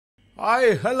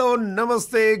Hi, hello,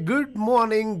 namaste, good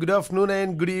morning, good afternoon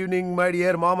and good evening, my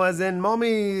dear mamas and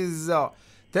mommies.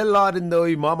 తెల్లారిందో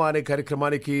ఈ మామ అనే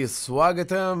కార్యక్రమానికి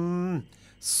స్వాగతం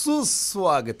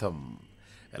సుస్వాగతం.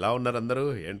 ఎలా ఉన్నారు అందరూ?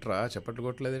 ఏంట్రా చప్పట్లు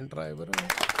కొట్టలేదు ఏంట్రా ఎవరు?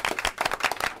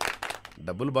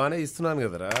 డబ్బులు బాగానే ఇస్తున్నాను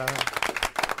కదరా,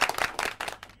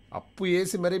 అప్పు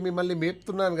వేసి మరీ మిమ్మల్ని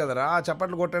మేపుతున్నాను కదరా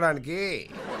చప్పట్లు కొట్టడానికి.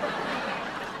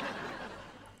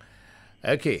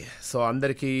 ఓకే, సో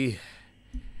అందరికీ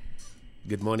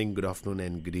good morning, good afternoon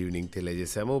and good evening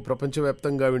తెలియజేశాము.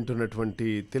 ప్రపంచవ్యాప్తంగా వింటున్నటువంటి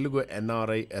తెలుగు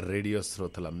ఎన్ఆర్ఐ రేడియో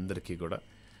శ్రోతలందరికీ కూడా.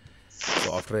 So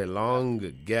after a long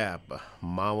gap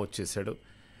మామ వచ్చేసాడు.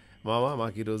 మామ,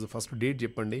 మాకు ఈరోజు ఫస్ట్ డేట్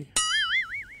చెప్పండి.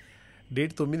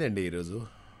 డేట్ 9 అండి ఈరోజు,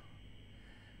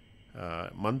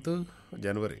 మంత్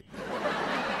జనవరి,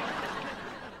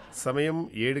 సమయం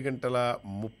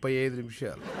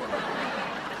 7:35.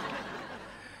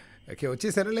 ఓకే,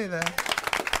 వచ్చేసారా లేదా?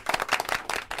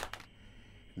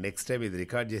 నెక్స్ట్ టైం ఇది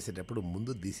రికార్డ్ చేసేటప్పుడు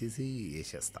ముందు తీసేసి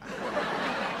వేసేస్తా.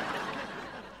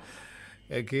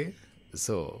 ఓకే,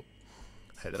 సో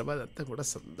హైదరాబాద్ అంతా కూడా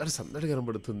సందడి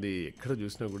కనబడుతుంది. ఎక్కడ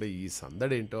చూసినా కూడా ఈ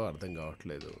సందడి ఏంటో అర్థం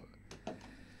కావట్లేదు.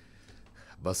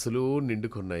 బస్సులు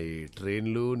నిండుకున్నాయి,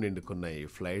 ట్రైన్లు నిండుకున్నాయి,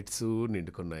 ఫ్లైట్స్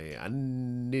నిండుకున్నాయి,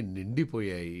 అన్నీ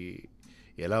నిండిపోయాయి.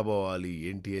 ఎలా పోవాలి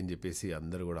ఏంటి అని చెప్పేసి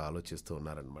అందరూ కూడా ఆలోచిస్తూ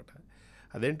ఉన్నారనమాట.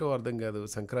 అదేంటో అర్థం కాదు.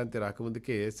 సంక్రాంతి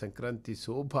రాకముందుకే సంక్రాంతి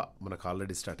శోభ మనకు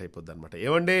ఆల్రెడీ స్టార్ట్ అయిపోద్ది అనమాట.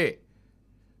 ఏమండి,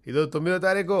 ఇదో 9వ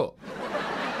తారీఖు.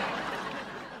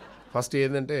 ఫస్ట్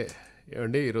ఏంటంటే,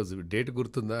 ఏమండి ఈరోజు డేట్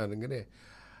గుర్తుందా అనగానే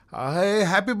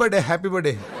హ్యాపీ బర్త్డే, హ్యాపీ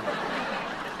బర్త్డే.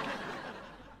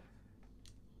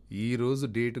 ఈరోజు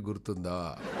డేట్ గుర్తుందా?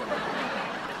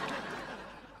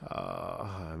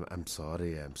 ఐఎమ్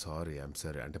సారీ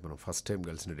అంటే మనం ఫస్ట్ టైం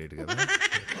కలిసిన డేట్ కదా.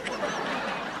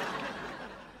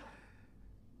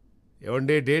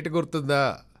 ఏమండి డేట్ గుర్తుందా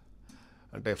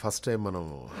అంటే ఫస్ట్ టైం మనం,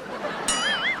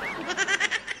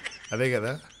 అదే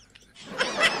కదా.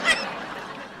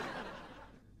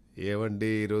 ఏమండి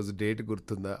ఈరోజు డేట్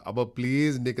గుర్తుందా? అబ్బా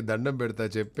ప్లీజ్ నీకు దండం పెడతా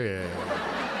చెప్పే.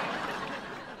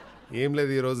 ఏం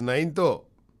లేదు, ఈరోజు 9th,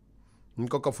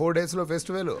 ఇంకొక 4 daysలో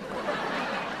ఫెస్టివల్.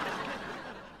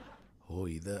 ఓ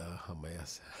ఇదా, అమ్మాయ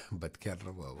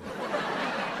బతికారా బాబు.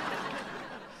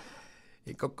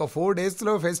 ఇంకొక 4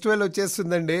 daysలో ఫెస్టివల్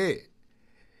వచ్చేస్తుందండి.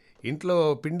 ఇంట్లో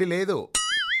పిండి లేదు,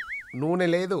 నూనె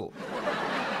లేదు,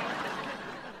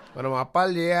 మనం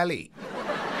అప్పాలు చేయాలి.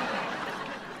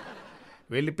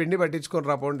 వెళ్ళి పిండి పట్టించుకొని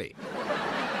రాపోండి.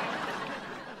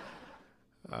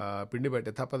 పిండి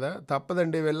పట్టే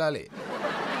తప్పదండి, వెళ్ళాలి.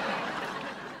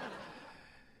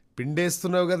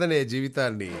 పిండేస్తున్నావు కదా నే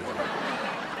జీవితాన్ని.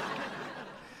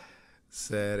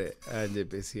 సరే అని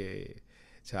చెప్పేసి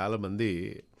చాలామంది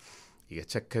ఇక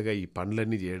చక్కగా ఈ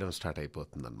పనులన్నీ చేయడం స్టార్ట్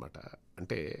అయిపోతుందన్నమాట.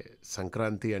 అంటే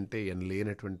సంక్రాంతి అంటే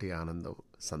లేనటువంటి ఆనందం,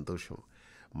 సంతోషం.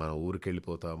 మన ఊరికి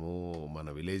వెళ్ళిపోతాము, మన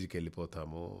విలేజ్కి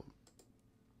వెళ్ళిపోతాము.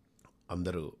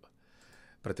 అందరూ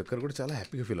ప్రతి ఒక్కరు కూడా చాలా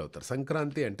హ్యాపీగా ఫీల్ అవుతారు.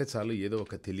 సంక్రాంతి అంటే చాలు ఏదో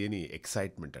ఒక తెలియని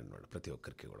ఎక్సైట్మెంట్ అన్నమాట ప్రతి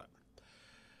ఒక్కరికి కూడా.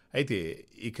 అయితే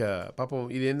ఇక పాపం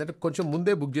ఇది ఏంటంటే కొంచెం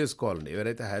ముందే బుక్ చేసుకోవాలండి.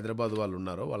 ఎవరైతే హైదరాబాద్ వాళ్ళు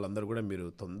ఉన్నారో వాళ్ళందరూ కూడా మీరు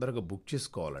తొందరగా బుక్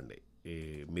చేసుకోవాలండి.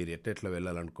 మీరు ఎట్లా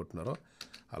వెళ్ళాలనుకుంటున్నారో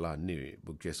అలా అన్నీ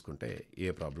బుక్ చేసుకుంటే ఏ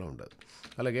ప్రాబ్లం ఉండదు.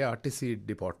 అలాగే ఆర్టీసీ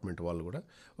డిపార్ట్మెంట్ వాళ్ళు కూడా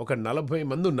ఒక 40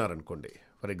 మంది ఉన్నారనుకోండి.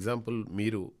 ఫర్ ఎగ్జాంపుల్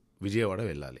మీరు విజయవాడ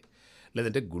వెళ్ళాలి,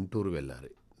 లేదంటే గుంటూరు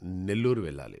వెళ్ళాలి, నెల్లూరు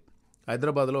వెళ్ళాలి.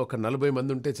 హైదరాబాద్లో ఒక 40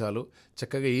 మంది ఉంటే చాలు,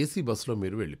 చక్కగా ఏసీ బస్సులో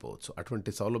మీరు వెళ్ళిపోవచ్చు.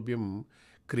 అటువంటి సౌలభ్యం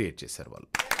క్రియేట్ చేశారు వాళ్ళు.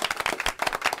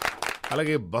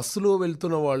 అలాగే బస్సులో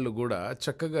వెళ్తున్న వాళ్ళు కూడా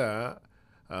చక్కగా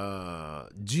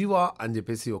జీవా అని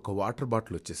చెప్పేసి ఒక వాటర్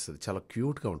బాటిల్ వచ్చేస్తుంది. చాలా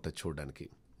క్యూట్గా ఉంటుంది చూడడానికి.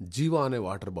 జీవా అనే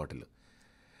వాటర్ బాటిల్.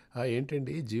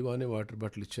 ఏంటండి జీవా అనే వాటర్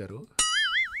బాటిల్ ఇచ్చారు,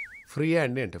 ఫ్రీయా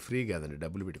అండి అంటే ఫ్రీ కాదండి,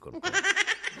 డబ్బులు పెట్టుకోండి.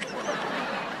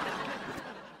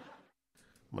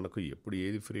 మనకు ఎప్పుడు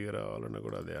ఏది ఫ్రీగా రావాలన్నా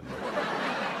కూడా అదే అన్నమాట.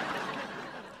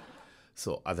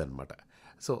 సో అదనమాట.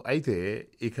 సో అయితే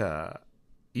ఇక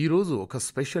ఈరోజు ఒక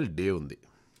స్పెషల్ డే ఉంది.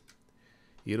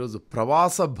 ఈరోజు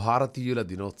ప్రవాస భారతీయుల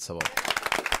దినోత్సవం.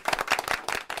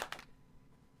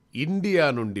 ఇండియా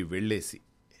నుండి వెళ్ళేసి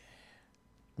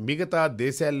మిగతా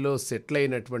దేశాల్లో సెటిల్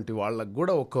అయినటువంటి వాళ్ళకు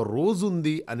కూడా ఒక రోజు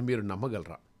ఉంది అని మీరు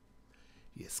నమ్మగలరా?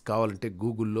 ఎస్, కావాలంటే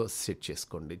గూగుల్లో సెట్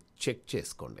చేసుకోండి, చెక్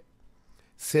చేసుకోండి,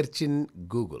 సెర్చ్ ఇన్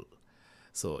గూగుల్.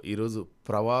 సో ఈరోజు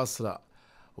ప్రవాస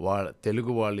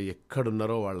తెలుగు వాళ్ళు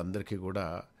ఎక్కడున్నారో వాళ్ళందరికీ కూడా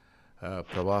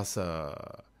ప్రవాస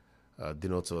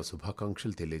దినోత్సవ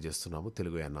శుభాకాంక్షలు తెలియజేస్తున్నాము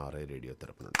తెలుగు ఎన్ఆర్ఐ రేడియో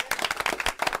తరపున.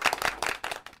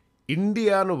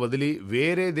 ఇండియాను వదిలి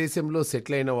వేరే దేశంలో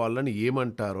సెటిల్ అయిన వాళ్ళని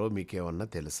ఏమంటారో మీకేమన్నా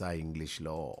తెలుసా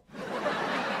ఇంగ్లీష్లో?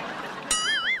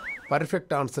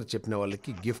 పర్ఫెక్ట్ ఆన్సర్ చెప్పిన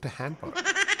వాళ్ళకి గిఫ్ట్ హ్యాంపర్.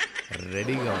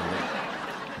 రెడీగా ఉంది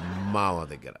మామ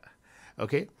దగ్గర.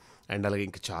 ఓకే, అండ్ అలాగే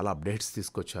ఇంకా చాలా అప్డేట్స్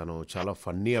తీసుకొచ్చాను, చాలా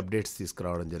ఫన్నీ అప్డేట్స్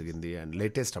తీసుకురావడం జరిగింది, అండ్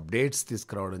లేటెస్ట్ అప్డేట్స్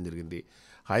తీసుకురావడం జరిగింది.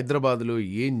 హైదరాబాద్లో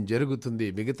ఏం జరుగుతుంది,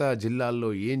 మిగతా జిల్లాల్లో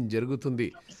ఏం జరుగుతుంది,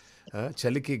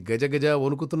 చలికి గజగజ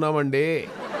వణుకుతున్నామండి.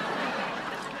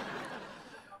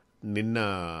 నిన్న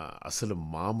అసలు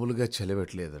మామూలుగా చలి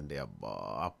పెట్టలేదండి. అబ్బా,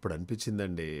 అప్పుడు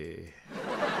అనిపించిందండి.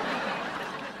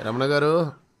 రమణ గారు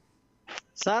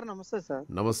సార్ నమస్తే సార్.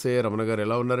 నమస్తే రమణ గారు,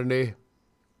 ఎలా ఉన్నారండి?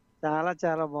 చాలా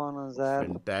చాలా బాగున్నాను sir.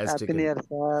 Fantastic. Happy new year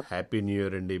sir. Happy new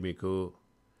year అండి మీకు.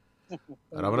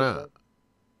 రమణ,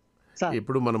 సార్.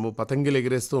 ఇప్పుడు మనము పతంగిలు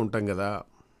ఎగిరేస్తూ ఉంటాం కదా,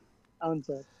 అవును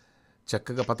సార్.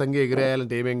 చక్కగా పతంగి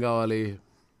ఎగిరేయాలంటే ఏమేం కావాలి?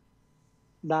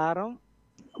 దారం,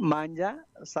 మాంజా,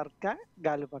 సర్క,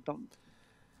 గాలిపటం.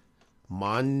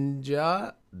 మాంజా,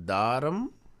 దారం,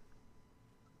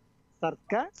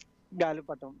 సర్క,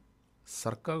 గాలిపటం.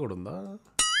 సర్కా కూడా ఉందా?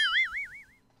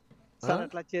 సార్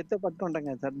అట్లా చేతితో పట్టుకుంటాం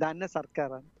కదా సార్, దాన్నే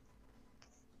సర్కారా.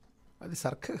 అది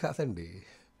సర్కా కాదండి,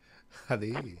 అది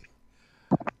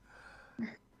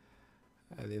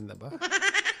అదేందబ్బా,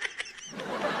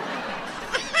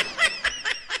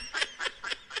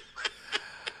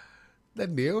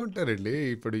 దాన్ని ఏమంటారండి?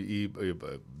 ఇప్పుడు ఈ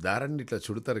దారాన్ని ఇట్లా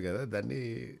చుడతారు కదా, దాన్ని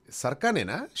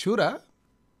సర్కానేనా? షూరా?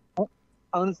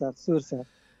 అవును సార్, షూర్ సార్.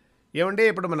 ఏమంటే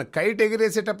ఇప్పుడు మన కైట్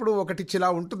ఎగిరేసేటప్పుడు ఒకటి ఇలా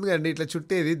ఉంటుంది కదండి, ఇట్లా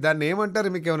చుట్టేది, దాన్ని ఏమంటారు?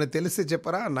 మీకు ఏమైనా తెలిస్తే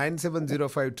చెప్పరా?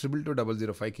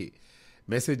 9705220005కి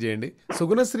మెసేజ్ చేయండి.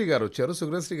 సుగుణశ్రీ గారు వచ్చారు.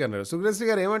 సుగుణశ్రీ గారు, సుగుణశ్రీ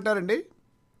గారు ఏమంటారండి?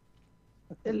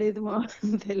 తెలీదు,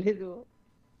 తెలీదు.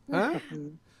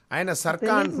 ఆయన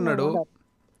సర్కా అంటున్నాడు.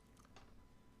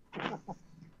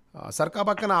 సర్కా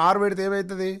పక్కన ఆరు పెడితే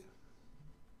ఏమవుతుంది?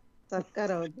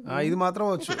 సర్కార్. ఇది మాత్రం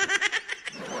వచ్చు.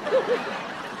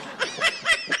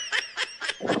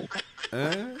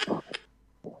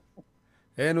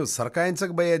 నువ్వు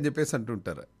సర్కాయించక భయ అని చెప్పేసి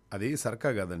అంటుంటారు. అది సర్కా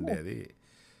కాదండి, అది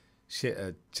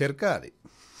చెర్కా. అది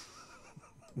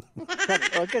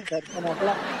ఓకే సార్.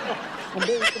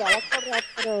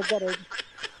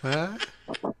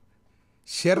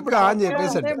 షెర్కా అని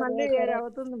చెప్పేసి అంటే మళ్ళీ వేరే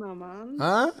అవుతుంది మామ.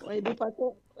 ఇది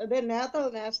అదే నేతలు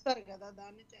నేస్తారు కదా,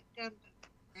 దాన్ని చెక్క అంటారు.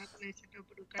 నేతలు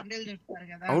వేసేటప్పుడు కండెలు చుడతారు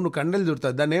కదా. అవును, కండెలు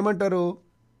చుడతారు. దాన్ని ఏమంటారు?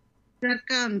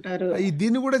 చెక్క అంటారు.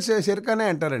 దీన్ని కూడా షెర్కానే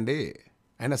అంటారండి.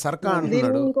 ఆయన సర్కా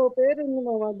అంటున్నాడు. ఇంకో పేరు ఉంది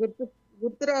మామ,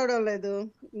 గుర్తు రావడం లేదు.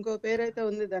 ఇంకో పేరు అయితే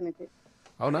ఉంది దానికి.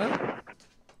 అవునా?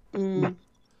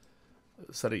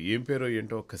 సరే, ఏం పేరో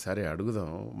ఏంటో ఒక్కసారి అడుగుదాం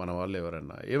మన వాళ్ళు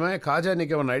ఎవరన్నా. ఏమైనా కాజా,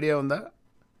 నీకేమన్నా ఐడియా ఉందా?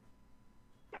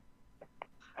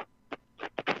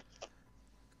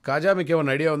 కాజా,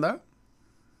 మీకేమన్నా ఐడియా ఉందా?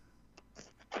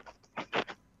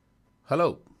 హలో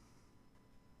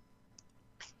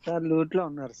సార్, లూట్ లో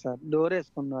ఉన్నారు సార్, డోర్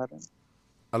వేసుకున్నారు.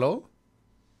 హలో,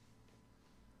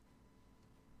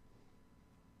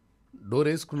 డోర్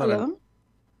వేసుకున్నారా?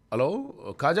 హలో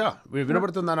కాజా,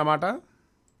 వినబడుతుందా అన్నమాట?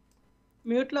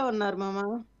 మ్యూట్ లో ఉన్నారు మామ.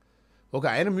 ఒక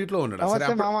ఆయన మ్యూట్లో ఉన్నాడు. సరే,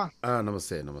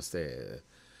 నమస్తే నమస్తే.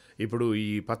 ఇప్పుడు ఈ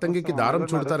పతంగికి దారం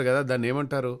చుడతారు కదా, దాన్ని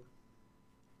ఏమంటారు?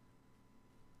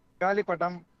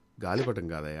 గాలిపటం. గాలిపటం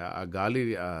కాదయ్యా, ఆ గాలి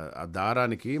ఆ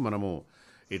దారానికి మనము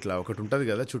ఇట్లా ఒకటి ఉంటుంది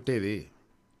కదా చుట్టేది,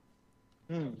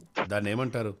 దాన్ని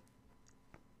ఏమంటారు?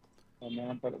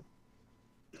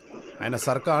 ఆయన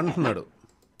సర్కా అంటున్నాడు,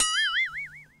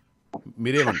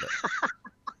 మీరేమంటారు?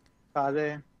 అదే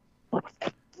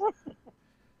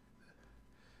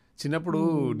చిన్నప్పుడు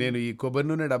నేను ఈ కొబ్బరి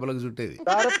నూనె డబ్బలకు చుట్టేది.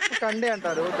 దారపు కండి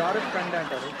అంటారు, దారపు కండి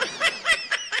అంటారు.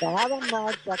 కాదన్నా,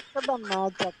 చెక్కదన్నా,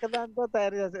 చెక్కదాంతో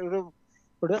తయారు చేస్తారు.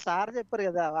 ఇప్పుడు సార్ చెప్పారు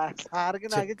కదా, సార్కి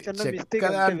నాకు చిన్న మిస్టేక్.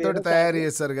 దాంతో తయారు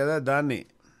చేస్తారు కదా దాన్ని.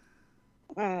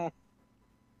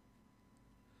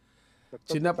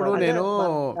 చిన్నప్పుడు నేను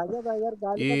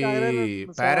ఈ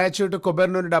పారాచూట్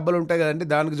కొబ్బరి నూనె డబ్బాలు ఉంటాయి కదండి,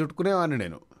 దానికి చుట్టుకునేవాడిని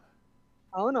నేను.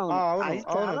 అవును,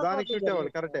 దానికి చుట్టేవాళ్ళు.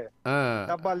 కరెక్టే,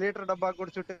 డబ్బా, లీటర్ డబ్బా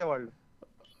కూడా చుట్టేవాళ్ళు.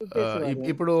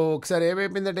 ఇప్పుడు ఒకసారి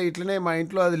ఏమైపోయిందంటే, ఇట్లనే మా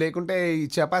ఇంట్లో అది లేకుంటే ఈ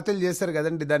చపాతీలు చేస్తారు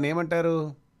కదండి, దాన్ని ఏమంటారు?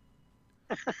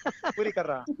 పూరి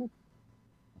కర్ర.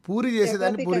 పూరి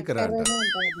చేసేదాన్ని పూరి కర్ర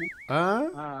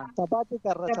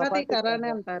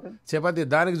అంటారు. చపాతీ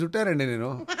దానికి చుట్టారండి నేను.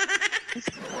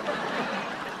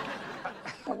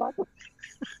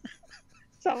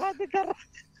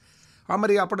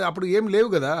 మరి అప్పుడు ఏం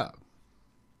లేవు కదా.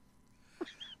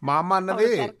 మా అమ్మ అన్నది,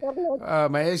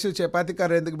 మహేష్ చపాతీ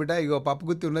కర్ర ఎందుకు బిడ్డ, ఇగో పప్పు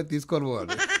గుత్తి ఉన్నది తీసుకొని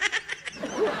పోవాలి.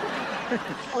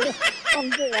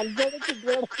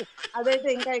 అదైతే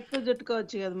ఇంకా ఎక్కువ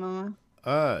చుట్టుకోవచ్చు కదా మామ.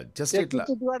 జస్ట్ ఇట్లా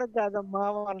చుట్టుకోవడం కాదమ్మా,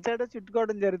 వన్ సైడ్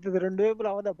చుట్టుకోవడం జరుగుతుంది, రెండు వైపులు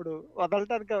అవ్వదు, అప్పుడు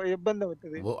వదలటానికి ఇబ్బంది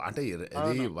అవుతుంది. అంటే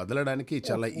అది వదలడానికి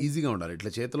చాలా ఈజీగా ఉండాలి.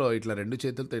 ఇట్లా చేతిలో ఇట్లా రెండు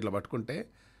చేతులతో ఇట్లా పట్టుకుంటే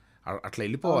అట్లా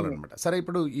వెళ్ళిపోవాలన్నమాట. సరే,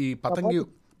 ఇప్పుడు ఈ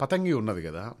పతంగి ఉన్నది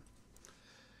కదా,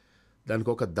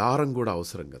 దానికి ఒక దారం కూడా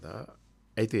అవసరం కదా.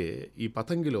 అయితే ఈ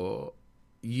పతంగిలో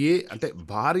అంటే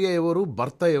భార్య ఎవరు,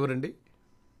 భర్త ఎవరండి?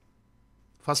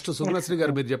 ఫస్ట్ సుగుణశ్రీ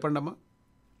గారు మీరు చెప్పండి అమ్మా.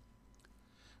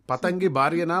 పతంగి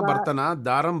భార్యనా భర్తనా,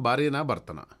 దారం భార్యనా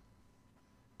భర్తనా?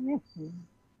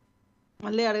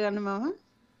 మళ్ళీ అడగండి మామ.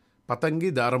 పతంగి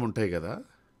దారం ఉంటాయి కదా,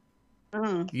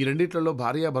 ఈ రెండిట్లలో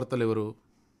భార్య భర్తలు ఎవరు?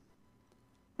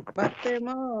 భర్త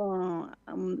ఏమో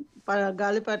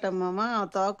గాలిపటం మామ,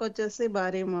 తోక వచ్చేసి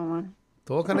భార్య మామ.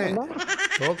 తోకనే.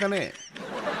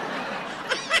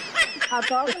 ఆ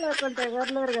తోక లేకుంటే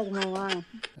ఎగరలేరు కదా మామ.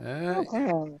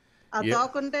 ఆ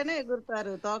తోక ఉంటేనే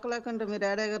ఎగురుతారు, తోక లేకుంటే మీరు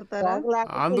ఏడ ఎగురుతారా?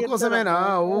 అందుకోసమేనా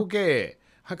ఊకే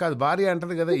కాదు భార్య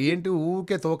అంటది కదా, ఏంటి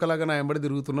ఊకే తోకలాగా నా వెంబడి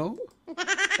తిరుగుతున్నావు,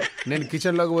 నేను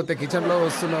కిచెన్లోకి పోతే కిచెన్లో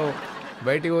వస్తున్నావు,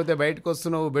 బయటికి పోతే బయటకు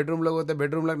వస్తున్నావు, బెడ్రూమ్లోకి పోతే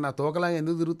బెడ్రూమ్లోకి నా తోకలాగా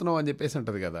ఎందుకు తిరుగుతున్నావు అని చెప్పేసి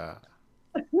అంటది కదా.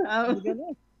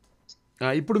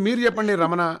 ఇప్పుడు మీరు చెప్పండి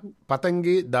రమణ,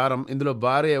 పతంగి దారం ఇందులో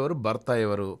భార్య ఎవరు, భర్త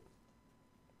ఎవరు?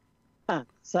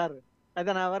 సార్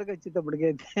అయితే నా వరకు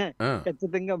వచ్చేటప్పటికైతే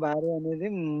ఖచ్చితంగా భార్య అనేది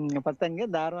పతంగి,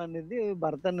 దారం అనేది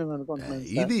భర్త నేను అనుకుంటున్నాను.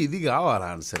 ఇది కావాలా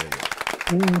ఆన్సర్?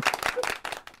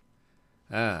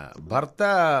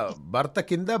 భర్త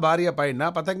కింద భార్య పైన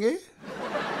పతంగి.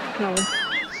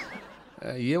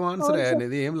 ఏం ఆన్సర్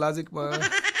అనేది? ఏం లాజిక్?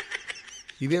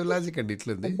 ఇదేం లాజిక్ అండి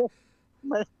ఇట్లుంది?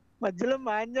 మధ్యలో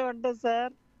మాంజా ఉంటుంది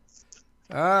సార్.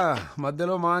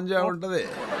 మధ్యలో మాంజా ఉంటది,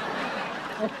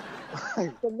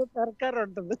 సర్కార్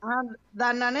ఉంటుంది.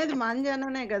 దాన్ని అనేది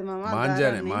మాంజానే కదా మామ.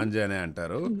 మాంజానే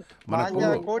అంటారు మనకు.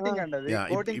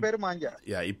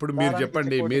 ఇప్పుడు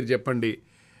మీరు చెప్పండి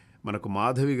మనకు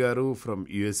మాధవి గారు ఫ్రమ్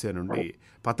యుఎస్ఏ నుండి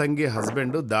పతంగి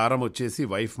హస్బెండ్, దారం వచ్చేసి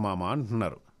వైఫ్ మామ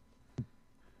అంటున్నారు.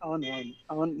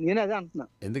 అవును నేను అదే అంటున్నా.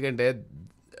 ఎందుకంటే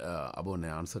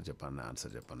నేను ఆన్సర్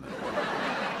చెప్పాను.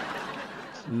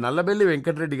 నల్లబెల్లి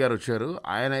వెంకటరెడ్డి గారు వచ్చారు.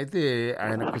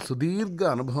 ఆయనకు సుదీర్ఘ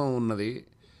అనుభవం ఉన్నది.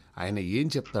 ఆయన ఏం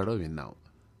చెప్తాడో విన్నాం.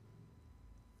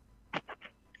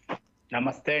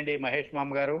 నమస్తే అండి మహేష్ మామ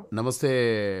గారు. నమస్తే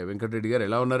వెంకటరెడ్డి గారు,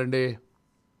 ఎలా ఉన్నారండి?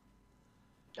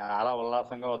 చాలా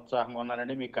ఉల్లాసంగా ఉత్సాహంగా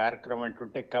ఉన్నానండి. మీ కార్యక్రమం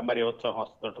అంటుంటే ఇంకా మరి ఉత్సాహం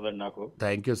వస్తుంటుందండి నాకు.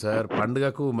 Thank you sir.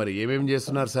 పండుగకు మరి ఏమేమి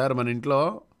చేస్తున్నారు సార్ మన ఇంట్లో?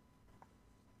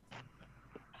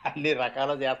 అన్ని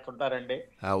రకాలు చేస్తుంటారండి.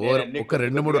 ఒక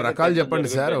 2-3 రకాలు చెప్పండి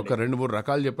సార్. ఒక 2-3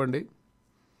 రకాలు చెప్పండి.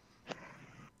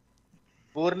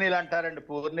 పూర్ణీలు అంటారండి.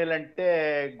 పూర్ణీలు అంటే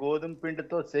గోధుమ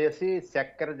పిండితో చేసి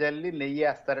చక్కెర జల్లి నెయ్యి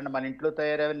వేస్తారండి. మన ఇంట్లో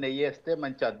తయారవి నెయ్యి వేస్తే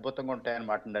మంచి అద్భుతంగా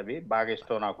ఉంటాయన్నమాట అండి. అవి బాగా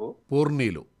ఇష్టం నాకు.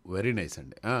 పూర్ణీలు వెరీ నైస్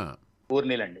అండి.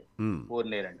 పూర్ణీలండి.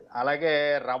 అలాగే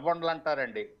రవ్వండ్లు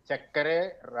అంటారండి. చక్కెరే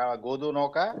గోధుమ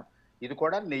నూక, ఇది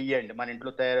కూడా నెయ్యి అండి. మన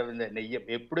ఇంట్లో తయారైంది నెయ్యి.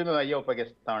 ఎప్పుడు మేము అయ్యే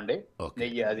ఉపయోగిస్తామండి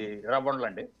నెయ్యి. అది రవ్వండ్లు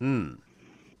అండి.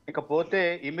 ఇకపోతే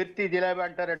ఇమిర్తి జిలేబీ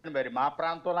అంటారండి. మరి మా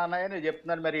ప్రాంతంలో అన్నాయని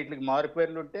చెప్తున్నాను. మరి వీటికి మారు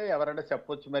పేర్లు ఉంటే ఎవరైనా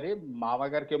చెప్పొచ్చు. మరి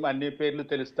మామగారికి ఏమో అన్ని పేర్లు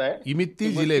తెలుస్తాయి. ఇమిర్తి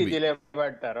జిలేబీ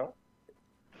అంటారు.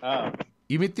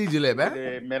 ఇమిర్తి జిలేబీ,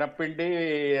 మినపిండి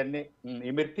అన్ని.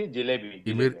 ఇమిర్తి జిలేబీ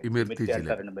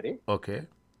అంటారండి. మరి ఓకే.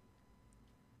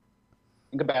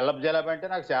 ఇంకా బెల్లపు జిలేబీ అంటే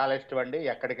నాకు చాలా ఇష్టం అండి.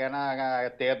 ఎక్కడికైనా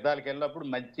తీర్థాలకు వెళ్ళినప్పుడు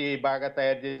మంచి బాగా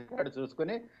తయారు చేసి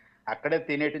చూసుకుని అక్కడే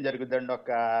తినేయటం జరుగుతుందండి.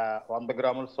 ఒక 100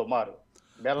 గ్రాములు సుమారు.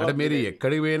 అంటే మీరు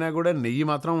ఎక్కడికి పోయినా కూడా నెయ్యి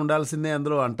మాత్రం ఉండాల్సిందే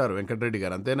అందులో అంటారు వెంకటరెడ్డి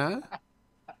గారు, అంతేనా?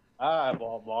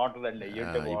 బాగుంటుందండి.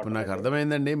 ఇప్పుడు నాకు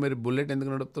అర్థమైందండి మీరు బుల్లెట్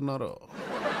ఎందుకు నడుపుతున్నారో.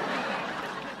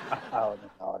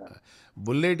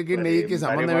 బుల్లెట్కి నెయ్యికి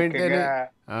సంబంధం ఏంటంటే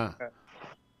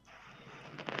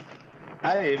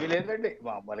ఏమీ లేదండి,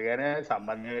 మామూలుగానే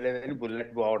సంబంధం లేదండి.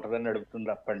 బుల్లెట్ బాగుంటుందని నడుపుతుంది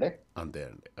తప్పండి. అంతే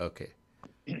అండి. Okay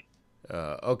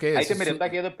okay. అయితే మీరు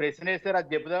ఇందాక ఏదో ప్రశ్న వేస్తారు,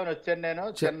 అది చెప్దామని వచ్చాను నేను.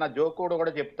 చిన్న జోక్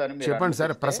కూడా చెప్తాను. చెప్పండి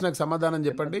సార్, ప్రశ్నకు సమాధానం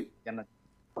చెప్పండి.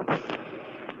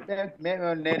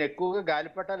 నేను ఎక్కువగా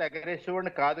గాలిపటాలు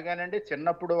ఎగరేసేవాడిని కాదు కానండి.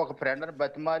 చిన్నప్పుడు ఒక ఫ్రెండ్ని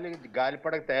బతిమాలి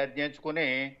గాలిపటకు తయారు చేయించుకుని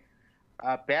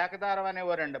పేకదారం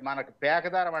అనేవారండి. మనకు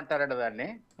పేకదారం అంటారండి దాన్ని.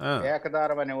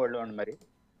 పేకదారం అనేవాళ్ళు అండి. మరి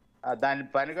దాన్ని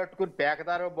పని కట్టుకుని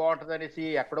పేకదారం బాగుంటుంది అనేసి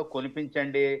ఎక్కడో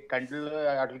కొనిపించండి, కంటిలో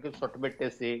వాటికి చుట్టు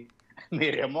పెట్టేసి.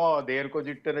 మీరేమో దేనికో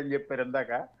చుట్టారని చెప్పారు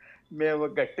ఇందాక. మేము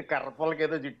గట్టి కర్రపలకి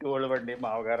ఏదో చుట్టేవాళ్ళం అండి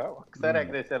మామగారు. ఒకసారి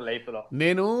ఎగరేసారు లైఫ్ లో.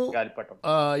 నేను గాలిపటం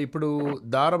ఇప్పుడు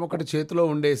దారం ఒకటి చేతిలో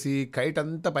ఉండేసి కైట్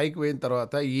అంతా పైకి పోయిన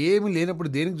తర్వాత ఏమి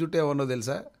లేనప్పుడు దేనికి చుట్టేవాడినో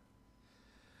తెలుసా?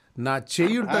 నా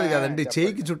చెయ్యి ఉంటుంది కదండి,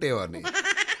 చెయ్యికి చుట్టేవాడిని.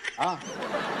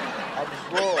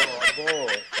 అబ్బో అబ్బో,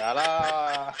 చాలా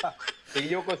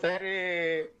చెయ్యి ఒకసారి.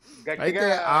 అయితే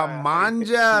ఆ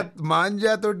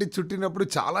మాంజా తోటి చుట్టినప్పుడు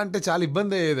చాలా అంటే చాలా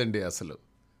ఇబ్బంది అయ్యేదండి. అసలు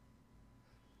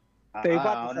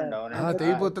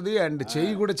తెగిపోతుంది. అండ్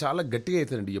చెయ్యి కూడా చాలా గట్టిగా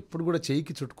అవుతుందండి. ఎప్పుడు కూడా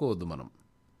చెయ్యికి చుట్టుకోవద్దు మనం.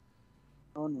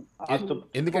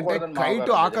 ఎందుకంటే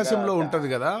కైట్ ఆకాశంలో ఉంటది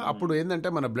కదా, అప్పుడు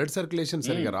ఏంటంటే మన బ్లడ్ సర్క్యులేషన్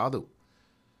సరిగా రాదు.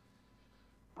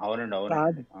 అవునండి, అవునండి.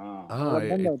 కాదు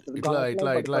ఇబ్బంది అవుతుంది. ఇట్లా ఘాట్లో ఇట్లా ఇట్లా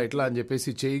పడిపోతుంది. ఇట్లా అని చెప్పేసి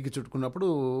చేయికి చుట్టుకున్నప్పుడు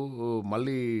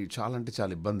మళ్ళీ చాలా అంటే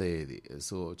చాలా ఇబ్బంది అయ్యేది.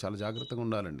 సో చాలా జాగ్రత్తగా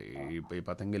ఉండాలండి ఈ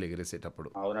పతంగిలు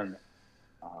ఎగిరేసేటప్పుడు. అవునండి,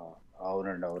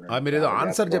 అవునండి, అవునండి. మీరు ఏదో చాలా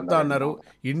ఆన్సర్ జాగ్రత్తగా చెప్తా ఉండాలండి. అన్నారు.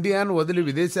 ఇండియాను వదిలి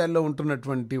విదేశాల్లో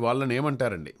ఉంటున్నటువంటి వాళ్ళని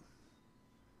ఏమంటారండి?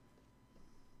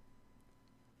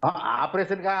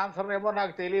 ఆపరేషన్ కి ఆన్సర్ ఏమో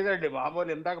నాకు తెలియదండి.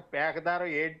 మామూలు ఇందాక పేకదారం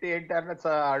ఏంటి ఏంటి అన్న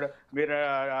మీరు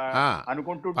ఆ,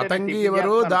 అనుకుంటుంటే నేను పతంగి టిక్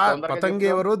ఎవరు చేస్తున్నాను. తొందరగా పతంగి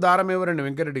చెప్తాం. ఎవరు దారం ఎవరండి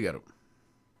వెంకరెడ్డి గారు?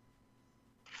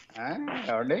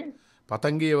 ఏమండి?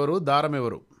 పతంగి ఎవరు దారం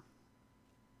ఎవరు?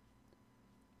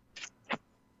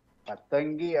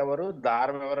 పతంగి ఎవరు,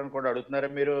 దారం ఎవరని కూడా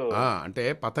అడుగుతున్నారా మీరు? అంటే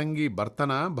పతంగి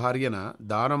భర్తన భార్యన,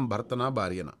 దారం భర్తన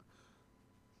భార్యన?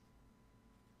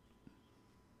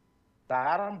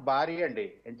 దారం భార్య అండి.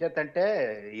 ఎంచేతంటే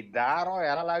ఈ దారం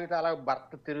ఎలా లాగితే అలా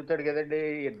భర్త తిరుగుతాడు కదండి.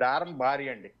 ఈ దారం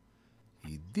భార్య అండి.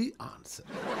 ఇది ఆన్సర్.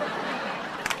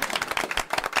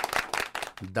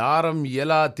 దారం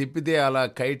ఎలా తిప్పితే అలా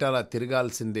కైట్ అలా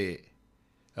తిరగాల్సిందే.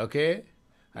 ఓకే.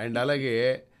 అండ్ అలాగే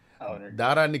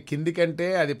దారాన్ని కిందికంటే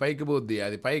అది పైకి పోద్ది,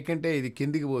 అది పైకంటే ఇది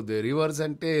కిందికి పోద్ది, రివర్స్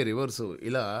అంటే రివర్సు.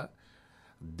 ఇలా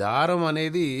దారం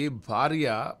అనేది భార్య,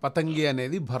 పతంగి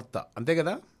అనేది భర్త, అంతే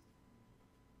కదా?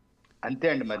 అంతే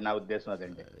అండి. మరి నా ఉద్దేశం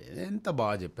అదండి. ఎంత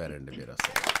బాగా చెప్పారండి మీరు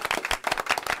అసలు.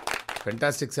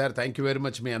 Fantastic sir, thank you very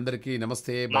much. మీ అందరికీ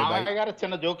నమస్తే, బై బై. మామయ్య గారు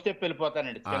చిన్న జోక్ చెప్పి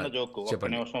వెళ్ళిపోతానండి. చిన్న జోక్, ఒక్క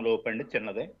చెప్పండి. నిమిషం లోపు అండి,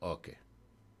 చిన్నదే. ఓకే.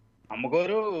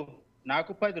 అమ్మగారు,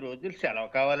 నాకు 10 రోజులు సెలవు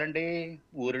కావాలండి,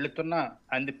 ఊరెళ్తున్నా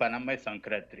అంది పనమ్మాయి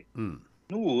సంక్రాంతి.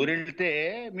 నువ్వు ఊరెళ్తే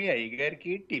మీ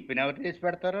అయ్యగారికి టిఫిన్ ఎవరు చేసి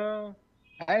పెడతారు?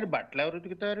 ఆయన బట్టలు ఎవరు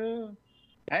ఉతుకుతారు?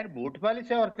 ఆయన బూట్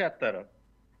పాలిష్ ఎవరు చేస్తారు?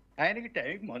 ఆయనకి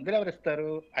టైంకి మందులు ఎవరు ఇస్తారు?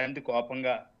 అంది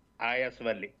కోపంగా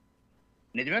ఆయాసవల్లి.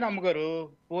 నిజమేనా అమ్మగారు?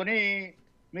 పోనీ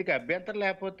మీకు అభ్యంతరం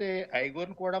లేకపోతే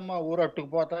ఐగూరిని కూడా మా ఊరు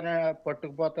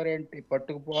అట్టుకుపోమంటారు ఏంటి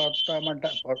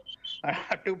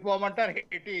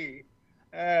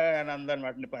అని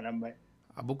అందనమాట పని అమ్మాయి.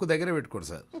 ఆ బుక్ దగ్గర పెట్టుకోండి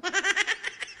సార్.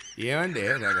 ఏమండి,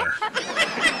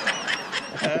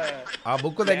 ఆ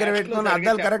బుక్ దగ్గర పెట్టుకొని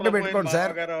అద్దాలు కరెక్ట్ పెట్టుకోండి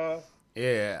సార్.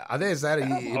 అదే సార్,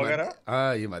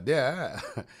 ఈ మధ్య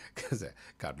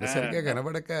కళ్ళు సరిగ్గా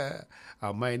కనబడక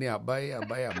అమ్మాయిని అబ్బాయి,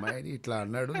 అబ్బాయి అమ్మాయిని ఇట్లా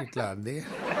అన్నాడు, ఇట్లా అంది.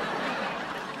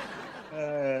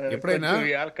 ఎప్పుడైనా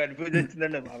కన్ఫ్యూజ్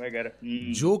వచ్చిందండి మామయ్య గారు.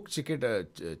 జోక్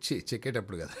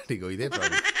చెక్కేటప్పుడు కదా, ఇదే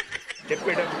ప్రాబ్లం.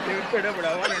 చెప్పేటప్పుడు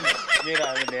అవ్వాలండి.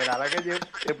 నేను అలాగే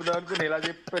చెప్దాం అనుకుని ఇలా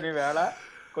చెప్పాను. వేళ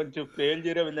కొంచెం ఫెయిల్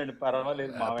చేయలేదండి.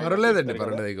 పర్వాలేదండి.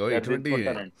 ఇగో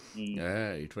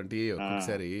ఇటువంటి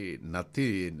ఒక్కొక్కసారి నత్తి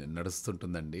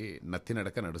నడుస్తుంటుందండి, నత్తి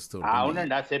నడక నడుస్తూ ఉంటుంది.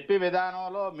 అవునండి. ఆ చెప్పే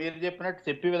విధానంలో మీరు చెప్పినట్టు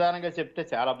చెప్పే విధానంగా చెప్తే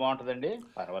చాలా బాగుంటుందండి.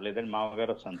 పర్వాలేదండి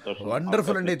మామగారు, సంతోషం.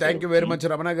 వండర్ఫుల్ అండి. Thank you very much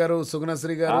Ramana గారు,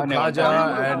 సుగుణశ్రీ గారు, Khaja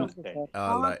and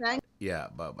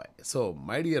bye. So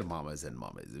my dear మామయ్స్ and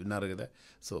మామయ్స్, విన్నారు కదా.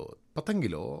 సో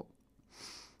పతంగిలో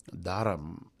దారం,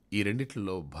 ఈ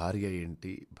రెండిట్లలో భార్య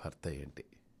ఏంటి, భర్త ఏంటి?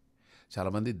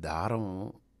 చాలామంది దారం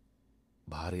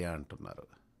భార్య అంటున్నారు.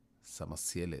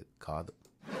 సమస్య లేదు, కాదు.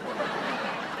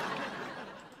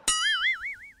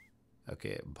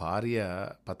 ఓకే, భార్య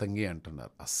పతంగి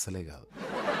అంటున్నారు. అస్సలే కాదు.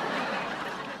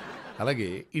 అలాగే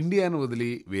ఇండియాను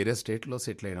వదిలి వేరే స్టేట్లో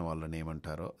సెటిల్ అయిన వాళ్ళని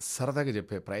ఏమంటారో సరదాగా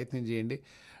చెప్పే ప్రయత్నం చేయండి.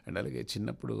 అండ్ అలాగే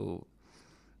చిన్నప్పుడు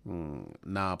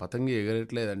నా పతంగి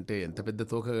ఎగరట్లేదంటే ఎంత పెద్ద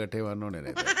తోక కట్టేవానో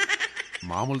నేనైతే.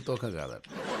 మామూలు తోక కాదండి.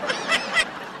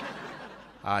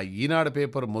 ఆ ఈనాడు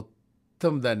పేపర్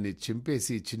మొత్తం దాన్ని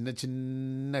చింపేసి చిన్న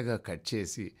చిన్నగా కట్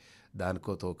చేసి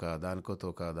దానికో తోక, దానికో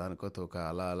తోక, దానికో తోక,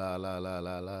 అలా అలా అలా అలా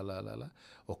అలా అలా అలా అలా అలా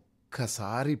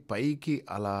ఒక్కసారి పైకి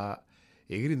అలా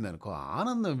ఎగిరిందనుకో,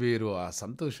 ఆనందం వేరు, ఆ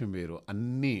సంతోషం వేరు.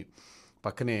 అన్నీ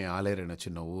పక్కనే ఆలేరైన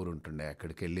చిన్న ఊరు ఉంటుండే,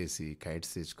 అక్కడికి వెళ్ళేసి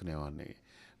కైట్స్ తెచ్చుకునేవాడిని.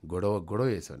 గొడవ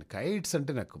వేసేవాడిని. కైట్స్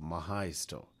అంటే నాకు మహా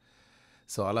ఇష్టం.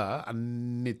 సో అలా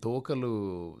అన్ని తోకలు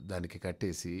దానికి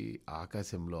కట్టేసి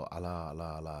ఆకాశంలో అలా అలా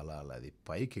అలా అలా అలా అది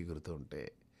పైకి ఎగురుతుంటే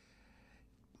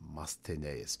మస్త్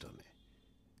ఎంజాయ్ చేస్తుంది.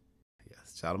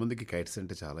 చాలామందికి కైట్స్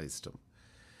అంటే చాలా ఇష్టం.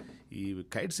 ఈ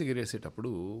కైట్స్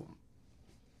ఎగిరేసేటప్పుడు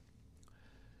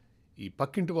ఈ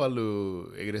పక్కింటి వాళ్ళు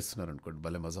ఎగిరేస్తున్నారు అనుకోండి,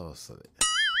 భలే మజా వస్తుంది.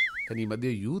 కానీ ఈ మధ్య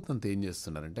యూత్ అంతా ఏం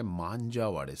చేస్తున్నారంటే మాంజా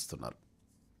వాడేస్తున్నారు.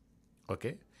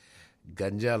 ఓకే,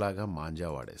 గంజాలాగా మాంజా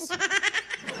వాడేస్తున్నారు.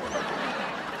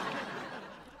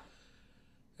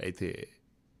 అయితే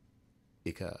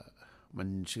ఇక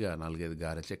మంచిగా 4-5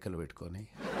 గారె చెక్కలు పెట్టుకొని,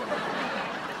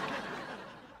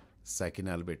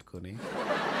 సకినాలు పెట్టుకొని,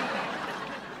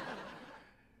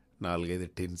 4-5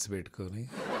 టిన్స్ పెట్టుకొని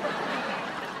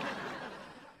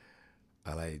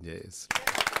అలా ఎంజాయ్ చేస్తారు.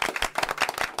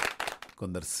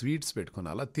 కొందరు స్వీట్స్ పెట్టుకొని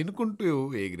అలా తినుకుంటూ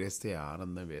ఎగిరేస్తే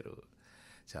ఆనందం వేరు.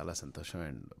 చాలా సంతోషమే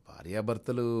అండి.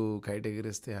 భార్యాభర్తలు కైట్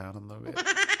ఎగిరేస్తే ఆనందం వేరు.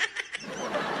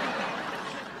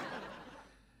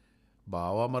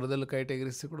 బావ మరదలు కైట్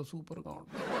ఎగిరిస్తే కూడా సూపర్గా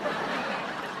ఉంటుంది.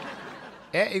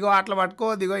 ఇగో అట్లా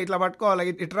పట్టుకోవద్దు, ఇగో ఇట్లా పట్టుకోవాలి,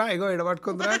 ఇట్రా, ఇగో ఇడ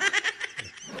పట్టుకుందిరా.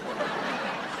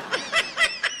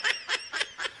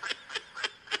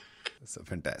 So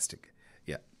fantastic.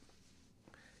 యా,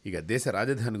 ఇక దేశ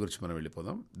రాజధాని గురించి మనం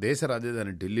వెళ్ళిపోదాం. దేశ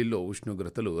రాజధాని ఢిల్లీలో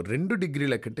ఉష్ణోగ్రతలు 2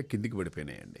 డిగ్రీల కంటే కిందికి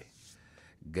పడిపోయినాయండి.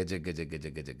 గజ గజ గజ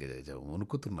గజ గజ గజ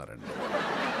వణుకుతున్నారండి.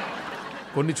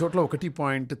 కొన్ని చోట్ల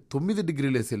 1.9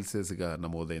 డిగ్రీల సెల్సియస్గా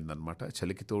నమోదైందనమాట.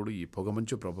 చలికి తోడు ఈ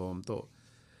పొగమంచు ప్రభావంతో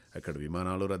అక్కడ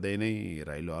విమానాలు రద్దయినాయి,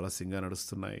 రైళ్లు ఆలస్యంగా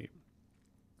నడుస్తున్నాయి.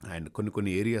 అండ్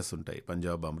కొన్ని ఏరియాస్ ఉంటాయి,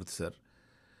 పంజాబ్, అమృత్సర్,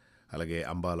 అలాగే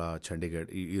అంబాలా,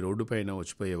 చండీగఢ్, ఈ రోడ్డు పైన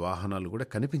వచ్చిపోయే వాహనాలు కూడా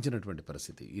కనిపించినటువంటి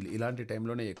పరిస్థితి. ఇలాంటి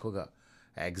టైంలోనే ఎక్కువగా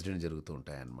యాక్సిడెంట్ జరుగుతూ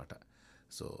ఉంటాయన్నమాట.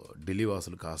 సో ఢిల్లీ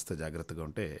వాసులు కాస్త జాగ్రత్తగా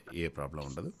ఉంటే ఏ ప్రాబ్లం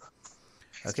ఉండదు.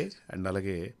 ఓకే. అండ్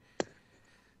అలాగే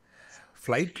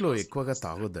ఫ్లైట్లో ఎక్కువగా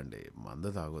తాగొద్దండి, మందు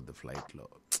తాగొద్దు ఫ్లైట్లో.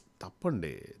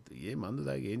 తప్పండి. ఏ మందు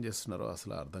తాగి ఏం చేస్తున్నారో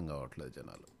అసలు అర్థం కావట్లేదు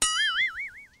జనాలు.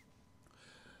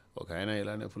 ఒక ఆయన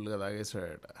ఇలానే ఫుల్గా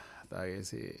తాగేసాడట.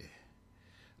 తాగేసి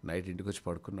నైట్ ఇంటికి వచ్చి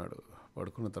పడుకున్నాడు.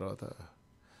 పడుకున్న తర్వాత,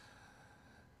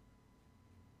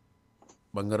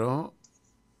 బంగారం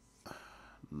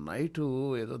నైటు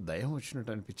ఏదో దయ్యం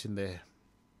వచ్చినట్టు అనిపించిందే.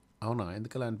 అవునా,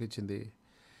 ఎందుకలా అనిపించింది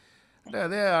అంటే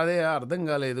అదే అర్థం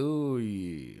కాలేదు. ఈ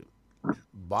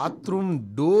బాత్రూమ్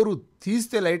డోరు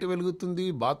తీస్తే లైట్ వెలుగుతుంది,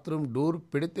 బాత్రూమ్ డోర్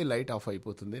పెడితే లైట్ ఆఫ్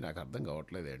అయిపోతుంది. నాకు అర్థం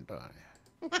కావట్లేదు ఏంటో.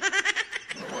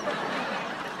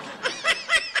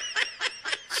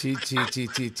 చీ చీ చీ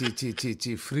చీ చీ చీ చీ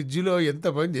చీ, ఫ్రిడ్జ్లో ఎంత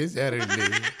పని చేశారండి.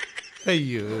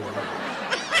 అయ్యో.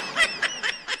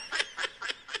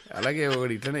 అలాగే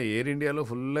ఒకటి ఇట్లనే ఎయిర్ ఇండియాలో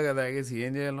ఫుల్గా తాగేసి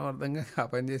ఏం చేయాలో అర్థం కాక ఆ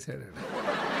పని చేశాడు.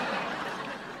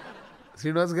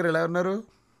 శ్రీనివాస్ గారు ఎలా ఉన్నారు?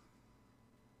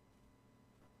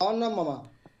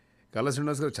 కళ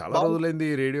శ్రీనివాస్ గారు, చాలా రోజులైంది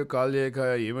రేడియో కాల్ చేయక.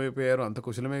 ఏమైపోయారు? అంత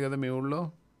కుశలమే కదా మీ ఊళ్ళో?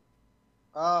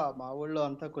 మా ఊళ్ళో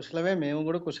అంతా కుశలమే, మేము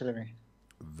కూడా కుశలమే.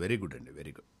 వెరీ గుడ్ అండి,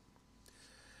 వెరీ గుడ్.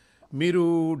 మీరు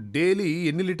డైలీ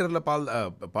ఎన్ని లీటర్ల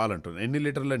పాలు అంటున్నారు, ఎన్ని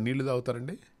లీటర్ల నీళ్లు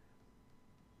తాగుతారండి?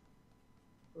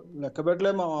 లెక్క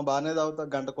పెట్టలే మామ, బాగానే తాగుతా.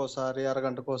 గంటకోసారి,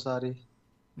 అరగంటకోసారి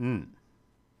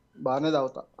బాగానే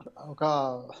తాగుతా. ఒక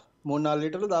 3-4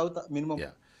 లీటర్లు తాగుతా మినిమం.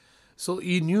 సో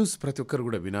ఈ న్యూస్ ప్రతి ఒక్కరు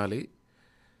కూడా వినాలి.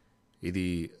 ఇది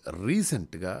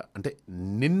రీసెంట్గా అంటే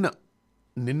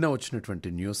నిన్న వచ్చినటువంటి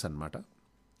న్యూస్ అన్నమాట.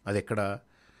 అది ఎక్కడ?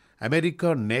 America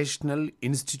national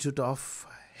institute of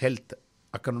health,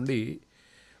 అక్కడ నుండి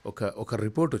ఒక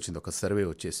రిపోర్ట్ వచ్చింది, ఒక సర్వే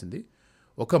వచ్చేసింది.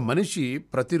 ఒక మనిషి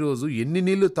ప్రతిరోజు ఎన్ని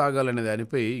నీళ్లు తాగాలనే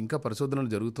దానిపై ఇంకా పరిశోధనలు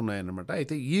జరుగుతున్నాయన్నమాట.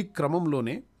 అయితే ఈ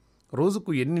క్రమంలోనే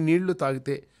రోజుకు ఎన్ని నీళ్లు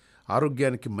తాగితే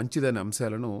ఆరోగ్యానికి మంచిదనే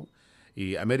అంశాలను ఈ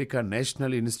అమెరికా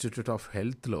నేషనల్ ఇన్స్టిట్యూట్ ఆఫ్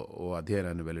హెల్త్లో ఓ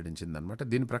అధ్యయనాన్ని వెల్లడించిందనమాట.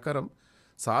 దీని ప్రకారం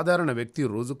సాధారణ వ్యక్తి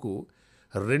రోజుకు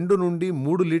 2 నుండి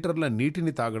 3 లీటర్ల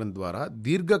నీటిని తాగడం ద్వారా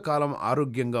దీర్ఘకాలం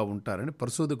ఆరోగ్యంగా ఉంటారని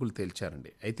పరిశోధకులు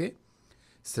తేల్చారండి. అయితే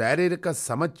శారీరక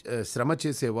శ్రమ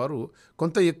చేసేవారు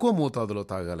కొంత ఎక్కువ మోతాదులో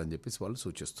తాగాలని చెప్పేసి వాళ్ళు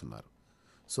సూచిస్తున్నారు.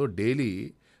 సో డైలీ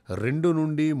 2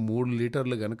 నుండి 3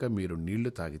 లీటర్లు కనుక మీరు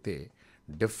నీళ్లు తాగితే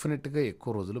డెఫినెట్గా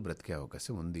ఎక్కువ రోజులు బ్రతికే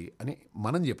అవకాశం ఉంది అని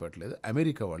మనం చెప్పట్లేదు,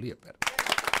 అమెరికా వాళ్ళు చెప్పారు.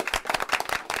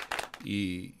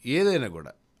 ఏదైనా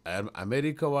కూడా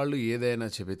అమెరికా వాళ్ళు ఏదైనా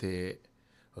చెబితే,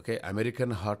 okay,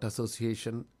 American heart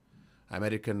association,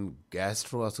 American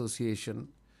gastro association,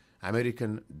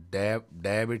 American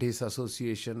diabetes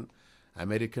association,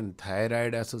 American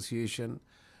thyroid association,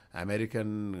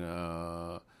 American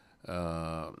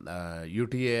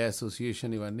UTA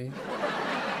association, ఇవన్నీ.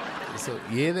 సో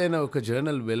ఏదైనా ఒక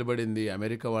జర్నల్ వెలువడింది,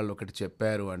 అమెరికా వాళ్ళు ఒకటి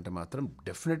చెప్పారు అంటే మాత్రం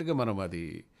డెఫినెట్గా మనం అది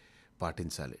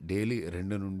పాటించాలి. డైలీ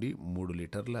 2 నుండి 3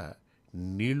 లీటర్ల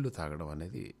నీళ్లు తాగడం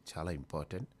అనేది చాలా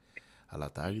ఇంపార్టెంట్. అలా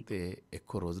తాగితే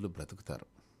ఎక్కువ రోజులు బ్రతుకుతారు.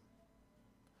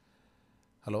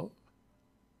 హలో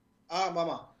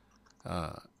మామా,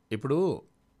 ఇప్పుడు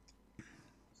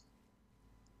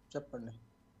చెప్పండి.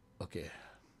 ఓకే,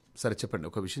 సరే చెప్పండి.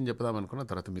 ఒక విషయం చెప్దాం అనుకున్న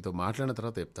తర్వాత మీతో మాట్లాడిన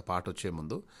తర్వాత చెప్తా, పాట వచ్చే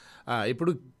ముందు.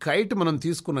 ఇప్పుడు కైట్ మనం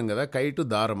తీసుకున్నాం కదా, కైటు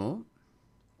దారము.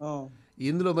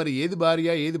 ఇందులో మరి ఏది భార్య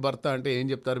ఏది భర్త అంటే ఏం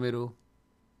చెప్తారు మీరు?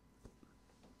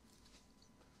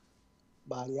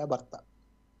 భార్య భర్త.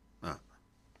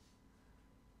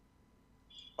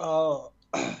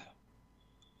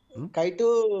 కైటు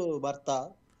భర్త,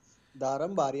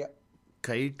 దారం భార్య.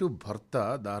 కైటు భర్త,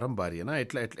 దారం భార్యనా?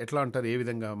 ఎట్లా అంటారు? ఏ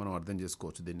విధంగా మనం అర్థం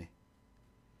చేసుకోవచ్చు దీన్ని?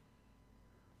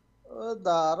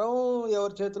 దారం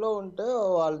ఎవరి చేతిలో ఉంటే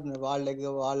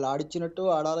వాళ్ళు ఆడిచ్చినట్టు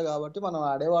ఆడాలి కాబట్టి మనం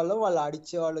ఆడేవాళ్ళం, వాళ్ళు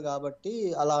ఆడిచ్చేవాళ్ళు కాబట్టి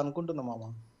అలా అనుకుంటున్నాం మామ.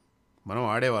 మనం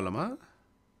ఆడేవాళ్ళమా?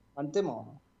 అంతే మామ.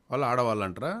 వాళ్ళు ఆడవాళ్ళు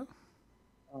అంటారా?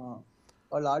 ఆ,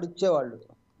 వాళ్ళు ఆడిచ్చేవాళ్ళు,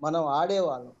 మనం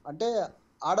ఆడేవాళ్ళం. అంటే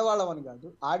ఆడవాళ్ళం అని కాదు,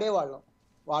 ఆడేవాళ్ళం.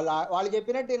 వాళ్ళు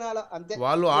చెప్పినట్టు వినాల అంతే.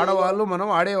 వాళ్ళు ఆడవాళ్ళు, మనం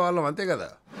ఆడేవాళ్ళం, అంతే కదా?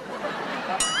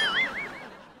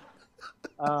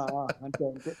 అంతే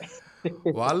అంతే.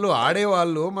 వాళ్ళు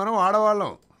ఆడేవాళ్ళు, మనం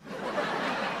ఆడవాళ్ళం.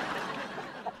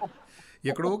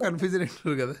 ఎక్కడో కన్ఫ్యూజన్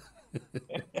అంటారు కదా.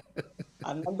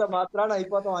 అన్నంత మాత్రాన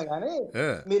అయిపోతామా కానీ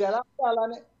మీరు ఎలా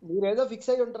అలానే మీరేదో ఫిక్స్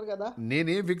అయి ఉంటారు కదా.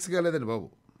 నేనేం ఫిక్స్ కాలేదండి బాబు.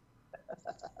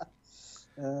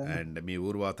 అండ్ మీ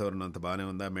ఊరు వాతావరణం అంత బాగానే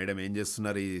ఉందా? మేడం ఏం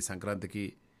చేస్తున్నారు ఈ సంక్రాంతికి?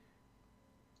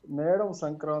 మేడం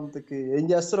సంక్రాంతికి ఏం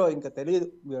చేస్తారో ఇంకా తెలియదు.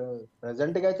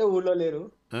 ప్రెసెంట్ గా అయితే ఊళ్ళో లేరు.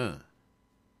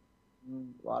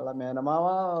 వాళ్ళ మేనమామ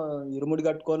ఇరుముడి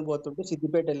కట్టుకొని పోతుంటే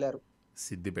సిద్దిపేట వెళ్ళారు.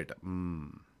 సిద్దిపేట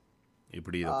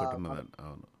ఇప్పుడు ఇది ఒకటి ఉన్నదండి.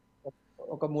 అవును,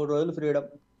 ఒక 3 రోజులు ఫ్రీడమ్.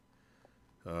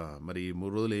 మరి ఈ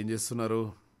 3 రోజులు ఏం చేస్తున్నారు?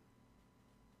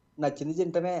 నచ్చింది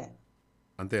తింటమే.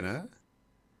 అంతేనా?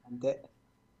 అంతే,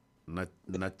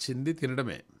 నచ్చింది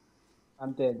తినడమే.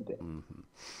 అంతే అంతే.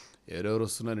 ఎవరెవరు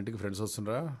వస్తున్నారు ఇంటికి? ఫ్రెండ్స్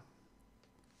వస్తున్నారా?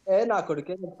 నా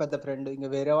కొడుకే పెద్ద ఫ్రెండ్, ఇంకా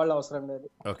వేరే వాళ్ళు అవసరం లేదు.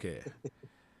 ఓకే.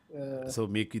 సో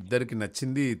మీకు ఇద్దరికి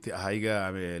నచ్చింది హాయిగా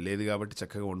ఆమె లేదు కాబట్టి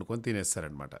చక్కగా వండుకొని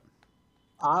తినేస్తారనమాట.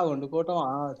 వండుకోవటం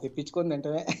తెప్పించుకొని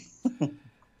తింటమే.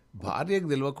 భార్యకు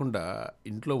తెలియకుండా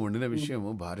ఇంట్లో వండిన విషయం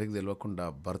భార్యకు తెలియకుండా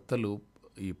భర్తలు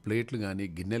ఈ ప్లేట్లు కానీ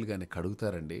గిన్నెలు కానీ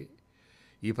కడుగుతారండి.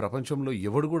 ఈ ప్రపంచంలో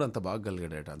ఎవడు కూడా అంత బాగా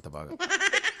కలిగాడట, అంత బాగా.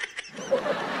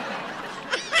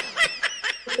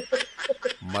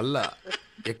 మళ్ళా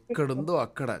ఎక్కడుందో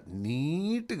అక్కడ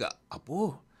నీట్గా, అపో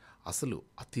అసలు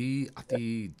అతి అతి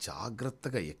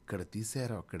జాగ్రత్తగా ఎక్కడ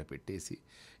తీసారో అక్కడ పెట్టేసి,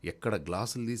 ఎక్కడ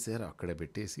గ్లాసులు తీసారో అక్కడ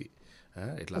పెట్టేసి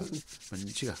ఇట్లా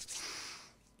మంచిగా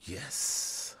ఎస్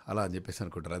అలా అని చెప్పేసి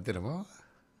అనుకుంటారు. అంతేనమ్మా?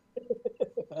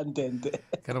 అంతే అంతే.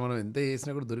 కానీ మనం ఎంత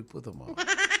చేసినా కూడా దొరికిపోతామా?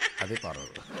 అదే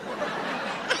పర్వాలేదు.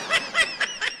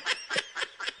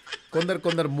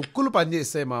 కొందరు ముక్కులు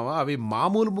పనిచేస్తాయి మామ, అవి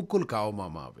మామూలు ముక్కులు కావు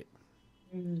మామ. అవి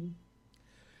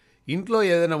ఇంట్లో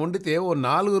ఏదైనా వండితే ఓ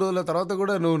 4 రోజుల తర్వాత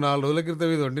కూడా నువ్వు 4 రోజుల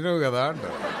క్రితం ఇది వండినావు కదా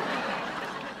అంటారు.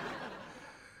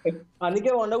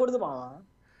 అందుకే వండకూడదు మామ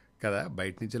కదా,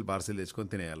 బయట నుంచి పార్సల్ తెచ్చుకొని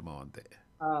తినేయాలి మామ. అంతే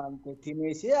అంతే,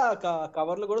 తినేసి ఆ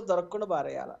కవర్లు కూడా దొరకకుండా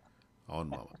పారేయాలి. అవును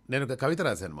మామ. నేను ఒక కవిత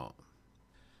రాశాను మామ.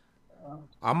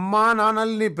 అమ్మా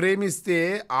నాన్నల్ని ప్రేమిస్తే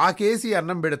ఆకేసి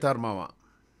అన్నం పెడతారు మామ.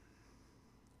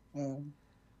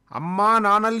 అమ్మా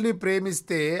నాన్నల్ని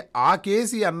ప్రేమిస్తే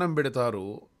ఆకేసి అన్నం పెడతారు,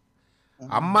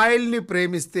 అమ్మాయిల్ని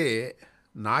ప్రేమిస్తే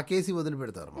నాకేసి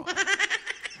వదిలిపెడతారు మామ.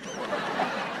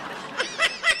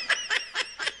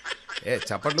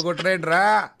 చప్పట్లు కొట్టరేంట్రా?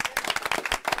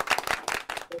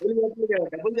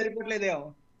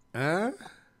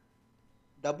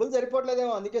 డబ్బులు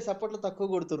సరిపోవట్లేదేమో అందుకే చప్పట్లు తక్కువ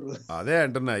కొడుతుర్రు. అదే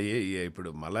అంటున్నా. ఇప్పుడు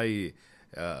మళ్ళీ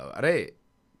అరే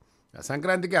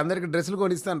సంక్రాంతికి అందరికి డ్రెస్సులు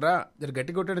కొనిస్తాను రా, జర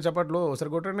గట్టి కొట్టండి చప్పట్లు,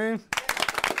 ఒకసారి కొట్టండి.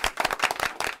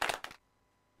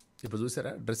 ఇప్పుడు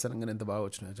చూసారా డ్రెస్ అనగానే ఎంత బాగా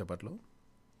వచ్చినాయి చప్పట్లు.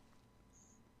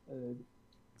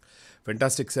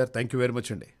 Fantastic sir, thank you very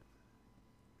much అండి.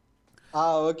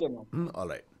 Okay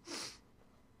all right.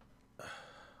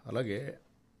 అలాగే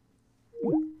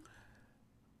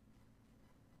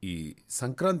ఈ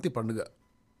సంక్రాంతి పండుగ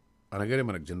అనగానే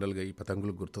మనకు జనరల్గా ఈ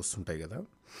పతంగులు గుర్తొస్తుంటాయి కదా.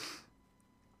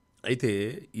 అయితే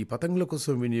ఈ పతంగుల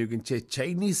కోసం వినియోగించే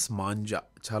చైనీస్ మాంజా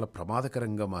చాలా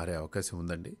ప్రమాదకరంగా మారే అవకాశం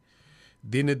ఉందండి.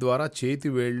 దీని ద్వారా చేతి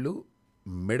వేళ్ళు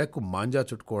మెడకు మాంజా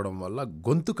చుట్టుకోవడం వల్ల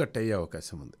గొంతు కట్ అయ్యే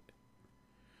అవకాశం ఉంది.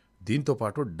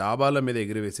 దీంతోపాటు డాబాల మీద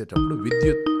ఎగిరివేసేటప్పుడు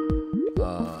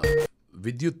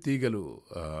విద్యుత్ తీగలు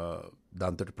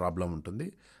దాంతో ప్రాబ్లం ఉంటుంది.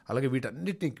 అలాగే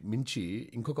వీటన్నిటిని మించి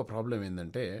ఇంకొక ప్రాబ్లం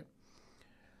ఏంటంటే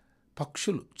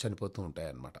పక్షులు చనిపోతూ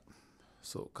ఉంటాయన్నమాట.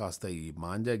 సో కాస్త ఈ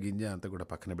మాంజా గింజ అంతా కూడా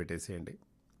పక్కన పెట్టేసేయండి.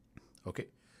 ఓకే.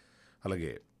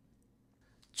 అలాగే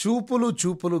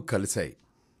చూపులు కలిశాయి,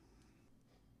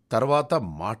 తర్వాత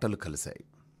మాటలు కలిశాయి,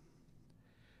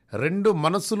 2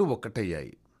 మనసులు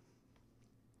ఒక్కటయ్యాయి.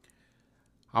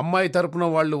 అమ్మాయి తరపున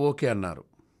వాళ్ళు ఓకే అన్నారు,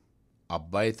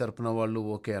 అబ్బాయి తరపున వాళ్ళు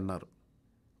ఓకే అన్నారు.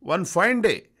 వన్ ఫైన్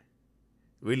డే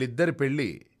వీళ్ళిద్దరి పెళ్ళి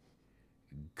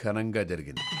ఘనంగా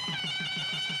జరిగింది.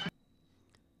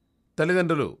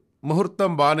 తల్లిదండ్రులు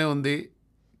ముహూర్తం బాగానే ఉంది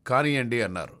కానియండి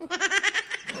అన్నారు.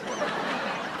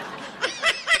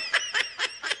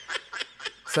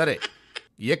 సరే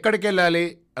ఎక్కడికి వెళ్ళాలి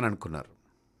అని అనుకున్నారు.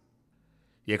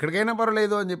 ఎక్కడికైనా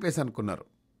పర్వాలేదు అని చెప్పేసి అనుకున్నారు.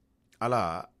 అలా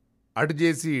అటు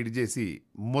చేసి ఇటు చేసి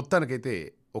మొత్తానికైతే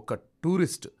ఒక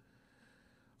టూరిస్ట్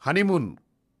హనీమూన్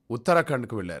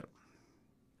ఉత్తరాఖండ్కి వెళ్ళారు.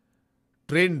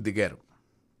 ట్రైన్ దిగారు,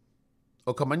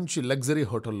 ఒక మంచి లగ్జరీ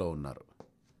హోటల్లో ఉన్నారు.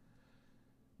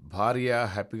 భార్య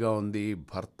హ్యాపీగా ఉంది,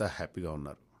 భర్త హ్యాపీగా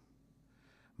ఉన్నారు.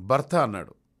 భర్త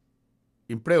అన్నాడు,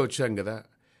 ఇప్పుడే వచ్చాం కదా,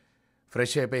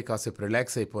 ఫ్రెష్ అయిపోయి కాసేపు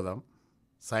రిలాక్స్ అయిపోదాం,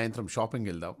 సాయంత్రం షాపింగ్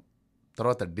వెళ్దాం,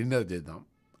 తర్వాత డిన్నర్ చేద్దాం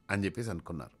అని చెప్పేసి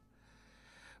అనుకున్నారు.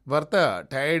 భర్త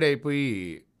టైర్డ్ అయిపోయి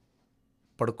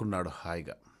పడుకున్నాడు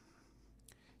హాయిగా.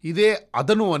 ఇదే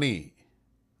అదను అని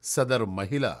సదరు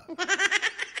మహిళ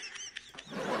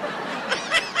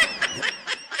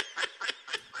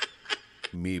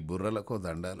మీ బుర్రలకో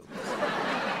దండాలు.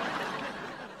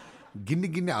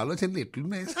 గిన్ని ఆలోచనలు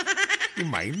ఎట్లున్నాయి ఈ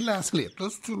మైండ్లో, అసలు ఎట్లా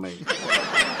వస్తున్నాయి?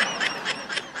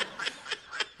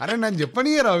 అరే నన్ను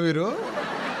చెప్పనియరా మీరు?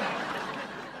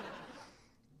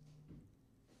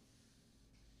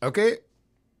 ఓకే,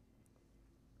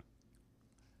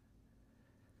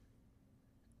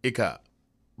 ఇక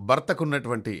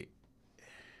భర్తకున్నటువంటి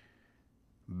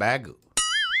బ్యాగ్,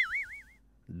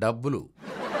 డబ్బులు,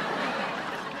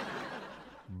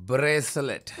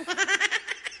 బ్రేస్లెట్,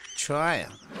 ఛాయ,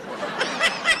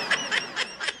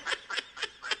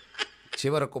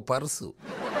 చివరకు పర్సు,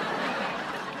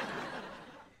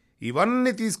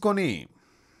 ఇవన్నీ తీసుకొని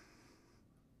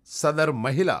సదరు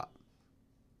మహిళ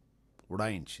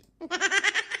ఉడాయించింది.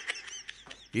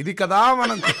 ఇది కదా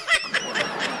మనకు.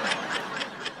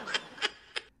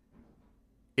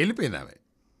 వెళ్ళిపోయింది ఆమె.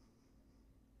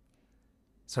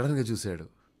 సడన్గా చూశాడు,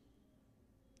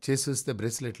 చేసి చూస్తే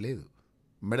బ్రేస్లెట్ లేదు,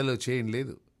 మెడలో చైన్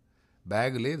లేదు,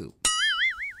 బ్యాగ్ లేదు,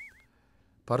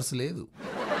 పర్సు లేదు.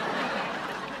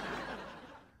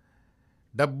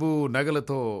 డబ్బు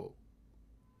నగలతో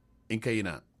ఇంకా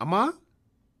ఈయన, అమ్మా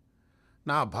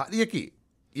నా భార్యకి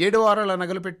 7 వారాల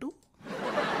నగలు పెట్టు.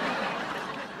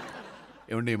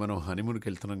 ఏమండి, మనం హనీమూన్కి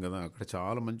వెళ్తున్నాం కదా, అక్కడ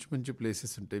చాలా మంచి మంచి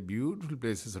ప్లేసెస్ ఉంటాయి, బ్యూటిఫుల్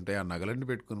ప్లేసెస్ ఉంటాయి, ఆ నగలన్నీ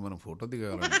పెట్టుకుని మనం ఫోటో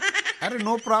దిగాలండి. అరే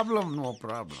నో ప్రాబ్లం.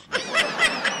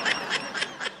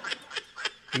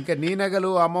 ఇంకా నీ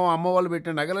నగలు, అమ్మ వాళ్ళు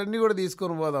పెట్టిన నగలన్నీ కూడా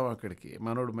తీసుకొని పోదాం అక్కడికి.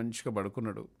 మనోడు మంచిగా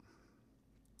పడుకున్నాడు.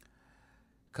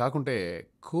 కాకుంటే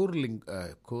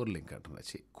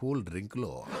కూల్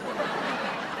డ్రింక్లో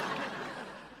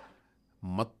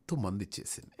మత్తు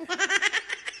మందిచ్చేసింది,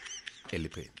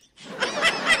 వెళ్ళిపోయింది.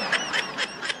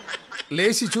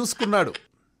 లేచి చూసుకున్నాడు,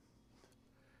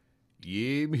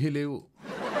 ఏమీ లేవు.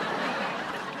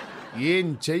 ఏం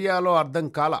చెయ్యాలో అర్థం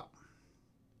కాల.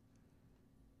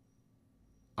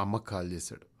 అమ్మకు కాల్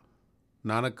చేశాడు,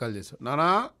 నాన్నకు కాల్ చేశాడు.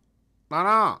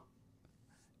 నానా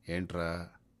ఏంట్రా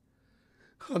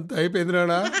అంత అయిపోయింది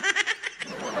నానా?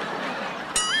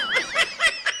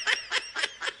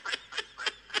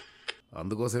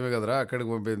 అందుకోసమే కదరా అక్కడికి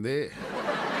పంపింది.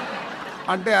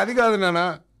 అంటే అది కాదు నాన్న,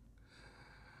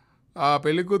 ఆ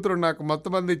పెళ్లి కూతురు నాకు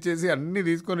మొత్తం మంది ఇచ్చేసి అన్నీ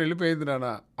తీసుకొని వెళ్ళిపోయింది నాన్న.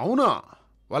 అవునా?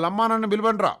 వాళ్ళ అమ్మా నాన్న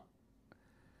పిలవండిరా.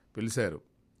 పిలిచారు.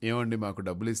 ఏమండి మాకు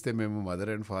డబ్బులు ఇస్తే మేము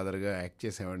మదర్ అండ్ ఫాదర్గా యాక్ట్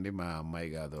చేసామండి, మా అమ్మాయి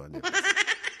కాదు అని చెప్పి.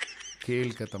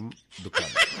 కేల్కతం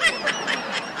దుకాణం.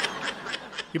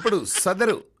 ఇప్పుడు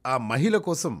సదరు ఆ మహిళ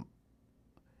కోసం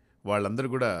వాళ్ళందరూ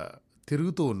కూడా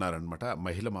తిరుగుతూ ఉన్నారనమాట.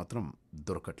 మహిళ మాత్రం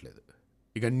దొరకట్లేదు.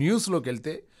 ఇక న్యూస్లోకి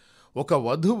వెళ్తే, ఒక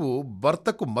వధువు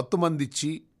భర్తకు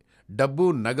మత్తుమందిచ్చి డబ్బు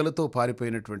నగలతో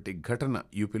పారిపోయినటువంటి ఘటన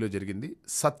యూపీలో జరిగింది.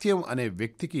 సత్యం అనే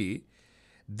వ్యక్తికి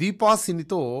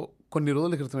దీపాసినితో కొన్ని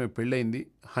రోజుల క్రితమే పెళ్ళయింది.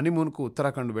 హనీమూన్కు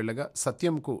ఉత్తరాఖండ్ వెళ్ళగా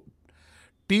సత్యంకు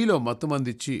టీలో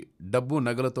మత్తుమందిచ్చి డబ్బు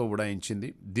నగలతో ఉడాయించింది.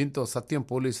 దీంతో సత్యం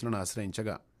పోలీసులను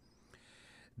ఆశ్రయించగా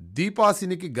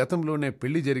దీపాసినికి గతంలోనే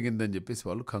పెళ్లి జరిగిందని చెప్పేసి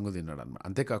వాళ్ళు కంగు తిన్నాడన్నమాట.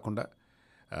 అంతేకాకుండా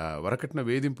వరకట్న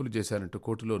వేధింపులు చేశారంటూ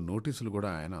కోర్టులో నోటీసులు కూడా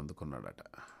ఆయన అందుకున్నాడట.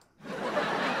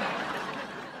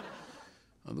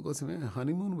 అందుకోసమే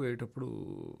హనీమూన్ పోయేటప్పుడు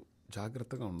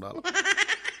జాగ్రత్తగా ఉండాలి.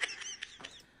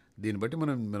 దీన్ని బట్టి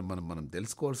మనం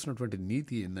తెలుసుకోవాల్సినటువంటి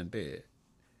నీతి ఏంటంటే,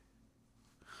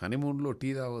 హనీమూన్లో టీ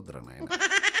తాగొద్దురా నాయన.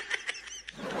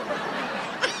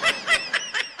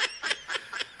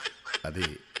 అది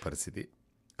పరిస్థితి.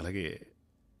 అలాగే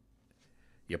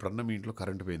ఎప్పుడన్నా మీ ఇంట్లో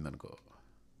కరెంటు పోయిందనుకో,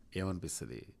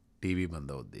 ఏమనిపిస్తుంది? టీవీ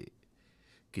బంద్ అవుద్ది,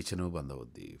 కిచెను బంద్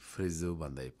అవుద్ది, ఫ్రిడ్జ్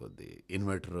బంద్ అయిపోద్ది,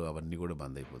 ఇన్వర్టర్ అవన్నీ కూడా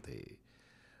బంద్ అయిపోతాయి.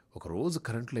 ఒకరోజు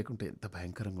కరెంటు లేకుంటే ఎంత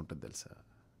భయంకరంగా ఉంటుంది తెలుసా?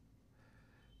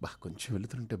 కొంచెం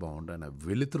వెలుతురుంటే బాగుండు.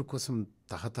 వెలుతురు కోసం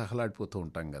తహతహలాడిపోతూ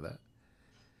ఉంటాం కదా.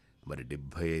 మరి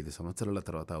 75 సంవత్సరాల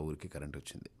తర్వాత ఆ ఊరికి కరెంట్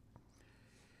వచ్చింది.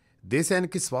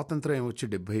 దేశానికి స్వాతంత్ర్యం వచ్చి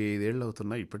 75 ఏళ్ళు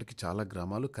అవుతున్నా ఇప్పటికీ చాలా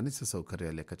గ్రామాలు కనీస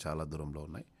సౌకర్యాలు లేక చాలా దూరంలో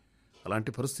ఉన్నాయి.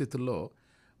 అలాంటి పరిస్థితుల్లో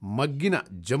మగ్గిన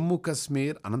జమ్మూ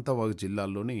కాశ్మీర్, అనంతవాగ్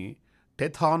జిల్లాల్లోని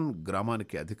టెథాన్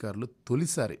గ్రామానికి అధికారులు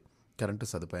తొలిసారి కరెంటు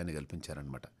సదుపాయాన్ని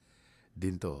కల్పించారనమాట.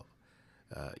 దీంతో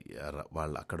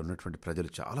వాళ్ళు అక్కడ ఉన్నటువంటి ప్రజలు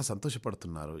చాలా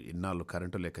సంతోషపడుతున్నారు. ఇన్నాళ్ళు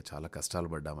కరెంటు లేక చాలా కష్టాలు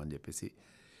పడ్డామని చెప్పేసి,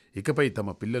 ఇకపై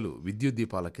తమ పిల్లలు విద్యుత్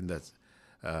దీపాల కింద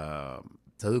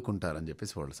చదువుకుంటారని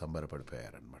చెప్పేసి వాళ్ళు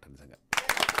సంబరపడిపోయారనమాట. నిజంగా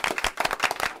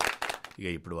ఇక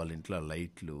ఇప్పుడు వాళ్ళ ఇంట్లో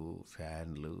లైట్లు,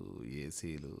 ఫ్యాన్లు,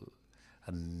 ఏసీలు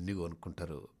అన్నీ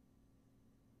కొనుక్కుంటారు,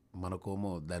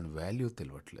 మనకోమో దాని వాల్యూ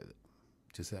తెలియట్లేదు.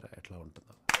 చూసారా ఎట్లా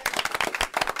ఉంటుందో.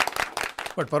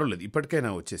 బట్ పర్వాలేదు,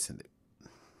 ఇప్పటికైనా వచ్చేసింది.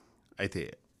 అయితే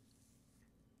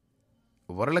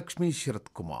వరలక్ష్మి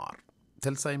శరత్ కుమార్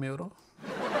తెలుసా ఈమె ఎవరో?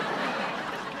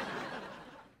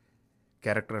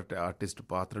 క్యారెక్టర్ ఆర్టిస్ట్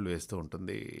పాత్రలు వేస్తూ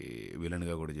ఉంటుంది,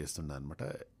 విలన్గా కూడా చేస్తుంది అనమాట.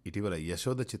 ఇటీవల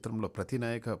యశోద చిత్రంలో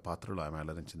ప్రతినాయక పాత్రలో ఆమె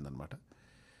అలరించిందనమాట.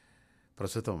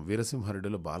 ప్రస్తుతం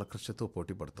వీరసింహారెడ్డిలో బాలకృష్ణతో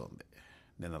పోటీ పడుతోంది.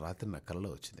 నిన్న రాత్రి నా కలలో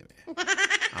వచ్చింది,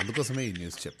 అందుకోసమే ఈ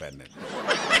న్యూస్ చెప్పాను నేను.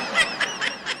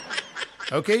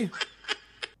 ఓకే,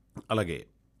 అలాగే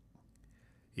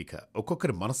ఇక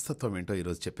ఒక్కొక్కరి మనస్తత్వం ఏంటో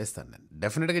ఈరోజు చెప్పేస్తాను. నేను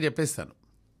డెఫినెట్గా చెప్పేస్తాను.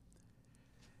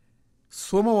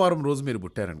 సోమవారం రోజు మీరు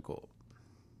పుట్టారనుకో,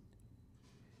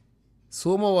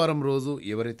 సోమవారం రోజు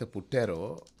ఎవరైతే పుట్టారో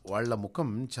వాళ్ళ ముఖం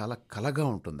చాలా కలగా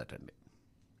ఉంటుందటండి.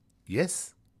 ఎస్,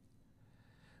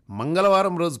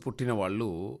 మంగళవారం రోజు పుట్టిన వాళ్ళు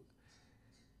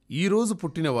ఈరోజు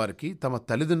పుట్టిన వారికి తమ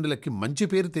తల్లిదండ్రులకి మంచి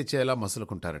పేరు తెచ్చేలా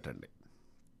మసులుకుంటారటండి.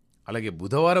 అలాగే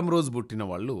బుధవారం రోజు పుట్టిన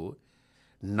వాళ్ళు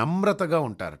నమ్రతగా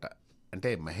ఉంటారట. అంటే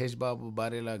మహేష్ బాబు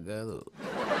భార్యలా కాదు,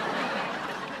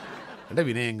 అంటే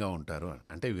వినయంగా ఉంటారు.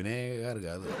 అంటే వినయ్ గారు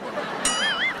కాదు,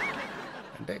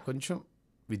 అంటే కొంచెం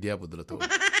విద్యాబుద్ధులతో.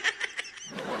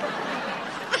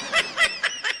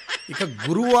 ఇక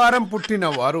గురువారం పుట్టిన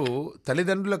వారు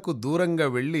తల్లిదండ్రులకు దూరంగా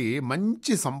వెళ్ళి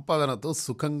మంచి సంపాదనతో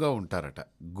సుఖంగా ఉంటారట,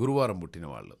 గురువారం పుట్టిన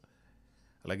వాళ్ళు.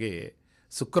 అలాగే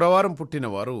శుక్రవారం పుట్టిన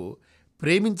వారు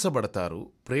ప్రేమించబడతారు,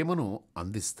 ప్రేమను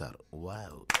అందిస్తారు.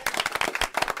 వావ్.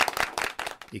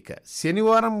 ఇక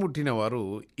శనివారం పుట్టిన వారు,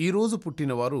 ఈరోజు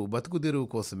పుట్టిన వారు బతుకుదెరువు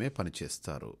కోసమే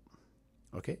పనిచేస్తారు.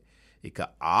 ఓకే. ఇక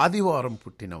ఆదివారం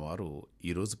పుట్టినవారు,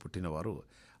 ఈరోజు పుట్టినవారు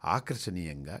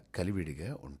ఆకర్షణీయంగా కలివిడిగా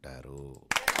ఉంటారు.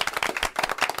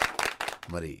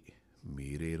 మరి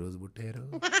మీరు ఏ రోజు పుట్టారు?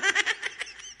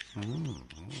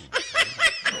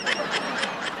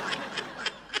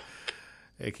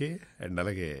 ఓకే. అండ్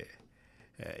అలాగే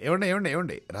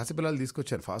ఏమండి రాశి ఫలాలు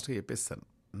తీసుకొచ్చాను, ఫాస్ట్గా చెప్పేస్తాను.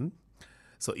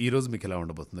 సో ఈరోజు మీకు ఎలా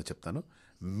ఉండబోతుందో చెప్తాను.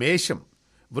 మేషం,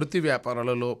 వృత్తి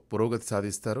వ్యాపారాలలో పురోగతి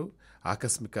సాధిస్తారు,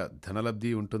 ఆకస్మిక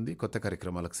ధనలబ్ధి ఉంటుంది, కొత్త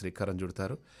కార్యక్రమాలకు శ్రీకారం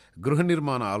చుడతారు, గృహ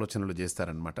నిర్మాణ ఆలోచనలు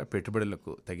చేస్తారనమాట,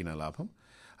 పెట్టుబడులకు తగిన లాభం.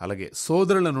 అలాగే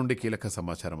సోదరుల నుండి కీలక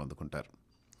సమాచారం అందుకుంటారు.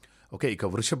 ఓకే. ఇక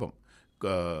వృషభం,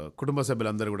 కుటుంబ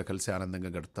సభ్యులందరూ కూడా కలిసి ఆనందంగా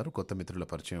గడుపుతారు, కొత్త మిత్రుల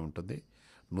పరిచయం ఉంటుంది,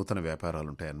 నూతన వ్యాపారాలు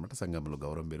ఉంటాయన్నమాట, సంఘంలో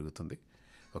గౌరవం పెరుగుతుంది.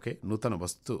 ఓకే. నూతన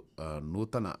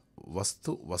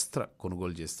వస్త్ర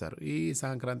కొనుగోలు చేస్తారు. ఈ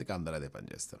సంక్రాంతికి అందరూ అదే పని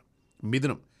చేస్తారు.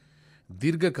 మిథునం,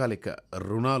 దీర్ఘకాలిక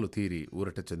రుణాలు తీరి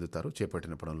ఊరట చెందుతారు,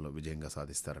 చేపట్టిన పనుల్లో విజయంగా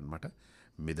సాధిస్తారనమాట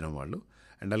మిథునం వాళ్ళు.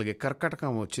 అండ్ అలాగే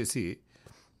కర్కాటకం వచ్చేసి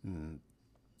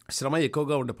శ్రమ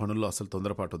ఎక్కువగా ఉండే పనుల్లో అసలు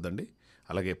తొందరపాటు వద్దండి.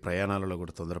 అలాగే ప్రయాణాలలో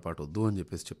కూడా తొందరపాటు వద్దు అని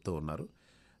చెప్పేసి చెప్తూ ఉన్నారు.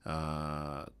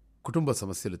 కుటుంబ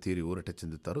సమస్యలు తీరి ఊరట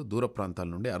చెందుతారు, దూర ప్రాంతాల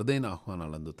నుండి అరుదైన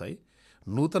ఆహ్వానాలు అందుతాయి,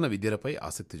 నూతన విద్యలపై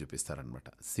ఆసక్తి చూపిస్తారనమాట.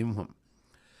 సింహం,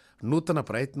 నూతన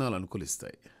ప్రయత్నాలు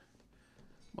అనుకూలిస్తాయి.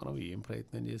 మనం ఏం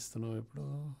ప్రయత్నం చేస్తున్నాం ఇప్పుడు?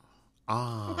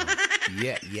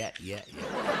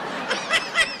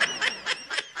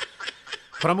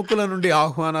 ప్రముఖుల నుండి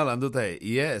ఆహ్వానాలు అందుతాయి.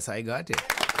 Yes, I got it.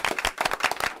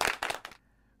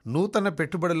 నూతన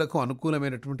పెట్టుబడులకు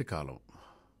అనుకూలమైనటువంటి కాలం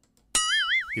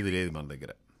ఇది లేదు మన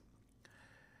దగ్గర.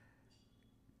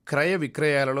 క్రయ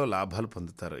విక్రయాలలో లాభాలు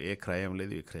పొందుతారు. ఏ క్రయం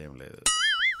లేదు, విక్రయం లేదు,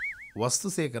 వస్తు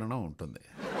సేకరణ ఉంటుంది.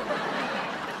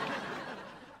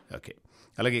 ఓకే.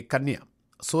 అలాగే కన్య,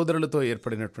 సోదరులతో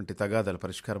ఏర్పడినటువంటి తగాదాలు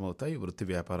పరిష్కారం అవుతాయి, వృత్తి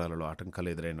వ్యాపారాలలో ఆటంకాలు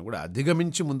ఎదురైనా కూడా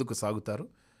అధిగమించి ముందుకు సాగుతారు,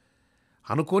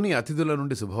 అనుకోని అతిథుల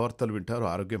నుండి శుభవార్తలు వింటారు,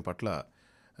 ఆరోగ్యం పట్ల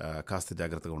కాస్త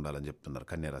జాగ్రత్తగా ఉండాలని చెప్తున్నారు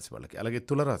కన్యారాశి వాళ్ళకి. అలాగే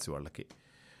తులరాశి వాళ్ళకి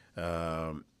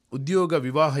ఉద్యోగ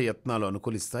వివాహ యత్నాలు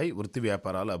అనుకూలిస్తాయి, వృత్తి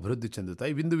వ్యాపారాలు అభివృద్ధి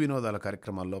చెందుతాయి, విందు వినోదాల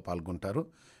కార్యక్రమాల్లో పాల్గొంటారు,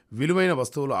 విలువైన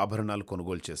వస్తువులు ఆభరణాలు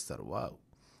కొనుగోలు చేస్తారు. వావ్.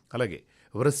 అలాగే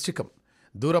వృశ్చికం,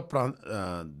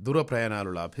 దూర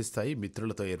ప్రయాణాలు లాభిస్తాయి,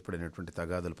 మిత్రులతో ఏర్పడినటువంటి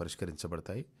తగాదాలు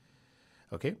పరిష్కరించబడతాయి.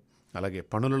 ఓకే. అలాగే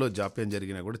పనులలో జాప్యం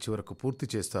జరిగినా కూడా చివరకు పూర్తి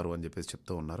చేస్తారు అని చెప్పేసి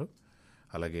చెప్తూ ఉన్నారు.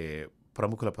 అలాగే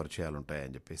ప్రముఖుల పరిచయాలు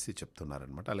ఉంటాయని చెప్పేసి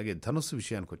చెప్తున్నారనమాట. అలాగే ధనుస్సు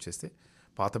విషయానికి వచ్చేస్తే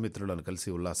పాత మిత్రులను కలిసి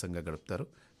ఉల్లాసంగా గడుపుతారు,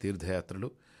 తీర్థయాత్రలు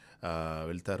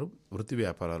వెళ్తారు, వృత్తి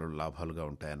వ్యాపారాలు లాభాలుగా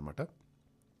ఉంటాయన్నమాట,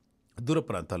 దూర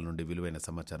ప్రాంతాల నుండి విలువైన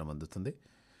సమాచారం అందుతుంది.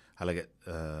 అలాగే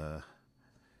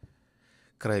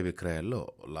క్రయ విక్రయాల్లో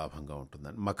లాభంగా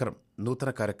ఉంటుందని. మకరం, నూతన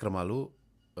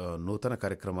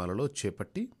కార్యక్రమాలలో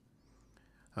చేపట్టి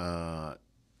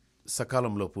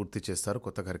సకాలంలో పూర్తి చేస్తారు,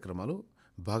 కొత్త కార్యక్రమాలు,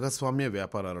 భాగస్వామ్య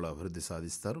వ్యాపారాలలో అభివృద్ధి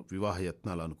సాధిస్తారు, వివాహ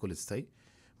యత్నాలు అనుకూలిస్తాయి,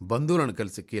 బంధువులను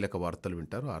కలిసి కీలక వార్తలు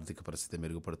వింటారు, ఆర్థిక పరిస్థితి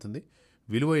మెరుగుపడుతుంది,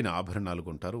 విలువైన ఆభరణాలు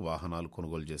కొంటారు, వాహనాలు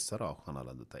కొనుగోలు చేస్తారు, ఆహ్వానాలు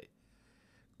అందుతాయి.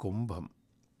 కుంభం,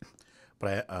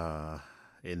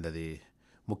 ఏందది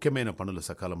ముఖ్యమైన పనులు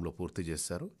సకాలంలో పూర్తి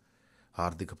చేస్తారు.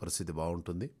 ఆర్థిక పరిస్థితి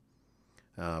బాగుంటుంది.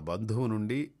 బంధువు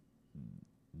నుండి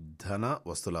ధన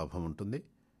వస్తులాభం ఉంటుంది.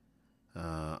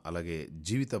 అలాగే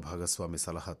జీవిత భాగస్వామి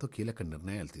సలహాతో కీలక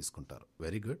నిర్ణయాలు తీసుకుంటారు.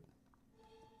 Very good.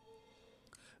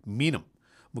 మీనం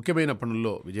ముఖ్యమైన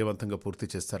పనుల్లో విజయవంతంగా పూర్తి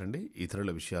చేస్తారండి.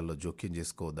 ఇతరుల విషయాల్లో జోక్యం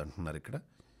చేసుకోవద్దంటున్నారు ఇక్కడ.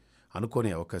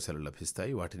 అనుకోని అవకాశాలు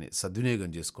లభిస్తాయి, వాటిని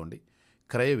సద్వినియోగం చేసుకోండి.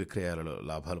 క్రయ విక్రయాలలో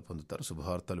లాభాలు పొందుతారు,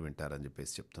 శుభవార్తలు వింటారని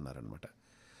చెప్పేసి చెప్తున్నారనమాట.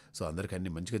 సో అందరికీ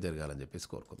అన్ని మంచిగా జరగాలని చెప్పేసి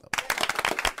కోరుకుందాం.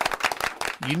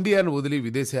 ఇండియాను వదిలి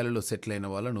విదేశాలలో సెటిల్ అయిన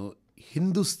వాళ్ళను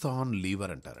హిందుస్థాన్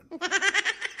లీవర్ అంటారండి.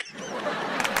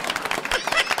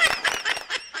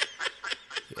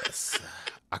 ఎస్,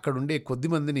 అక్కడుండే కొద్ది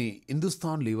మందిని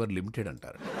హిందుస్థాన్ లీవర్ లిమిటెడ్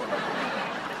అంటారు.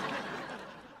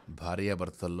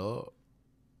 భార్యాభర్తల్లో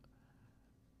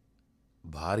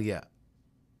భార్య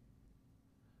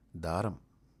దారం,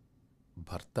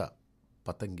 భర్త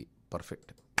పతంగి.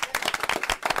 పర్ఫెక్ట్,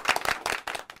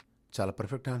 చాలా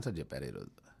పర్ఫెక్ట్ ఆన్సర్ చెప్పారు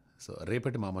ఈరోజు. సో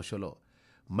రేపటి మామ షోలో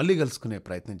మళ్ళీ కలుసుకునే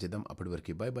ప్రయత్నం చేద్దాం. అప్పటి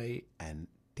వరకు by by and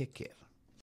take care.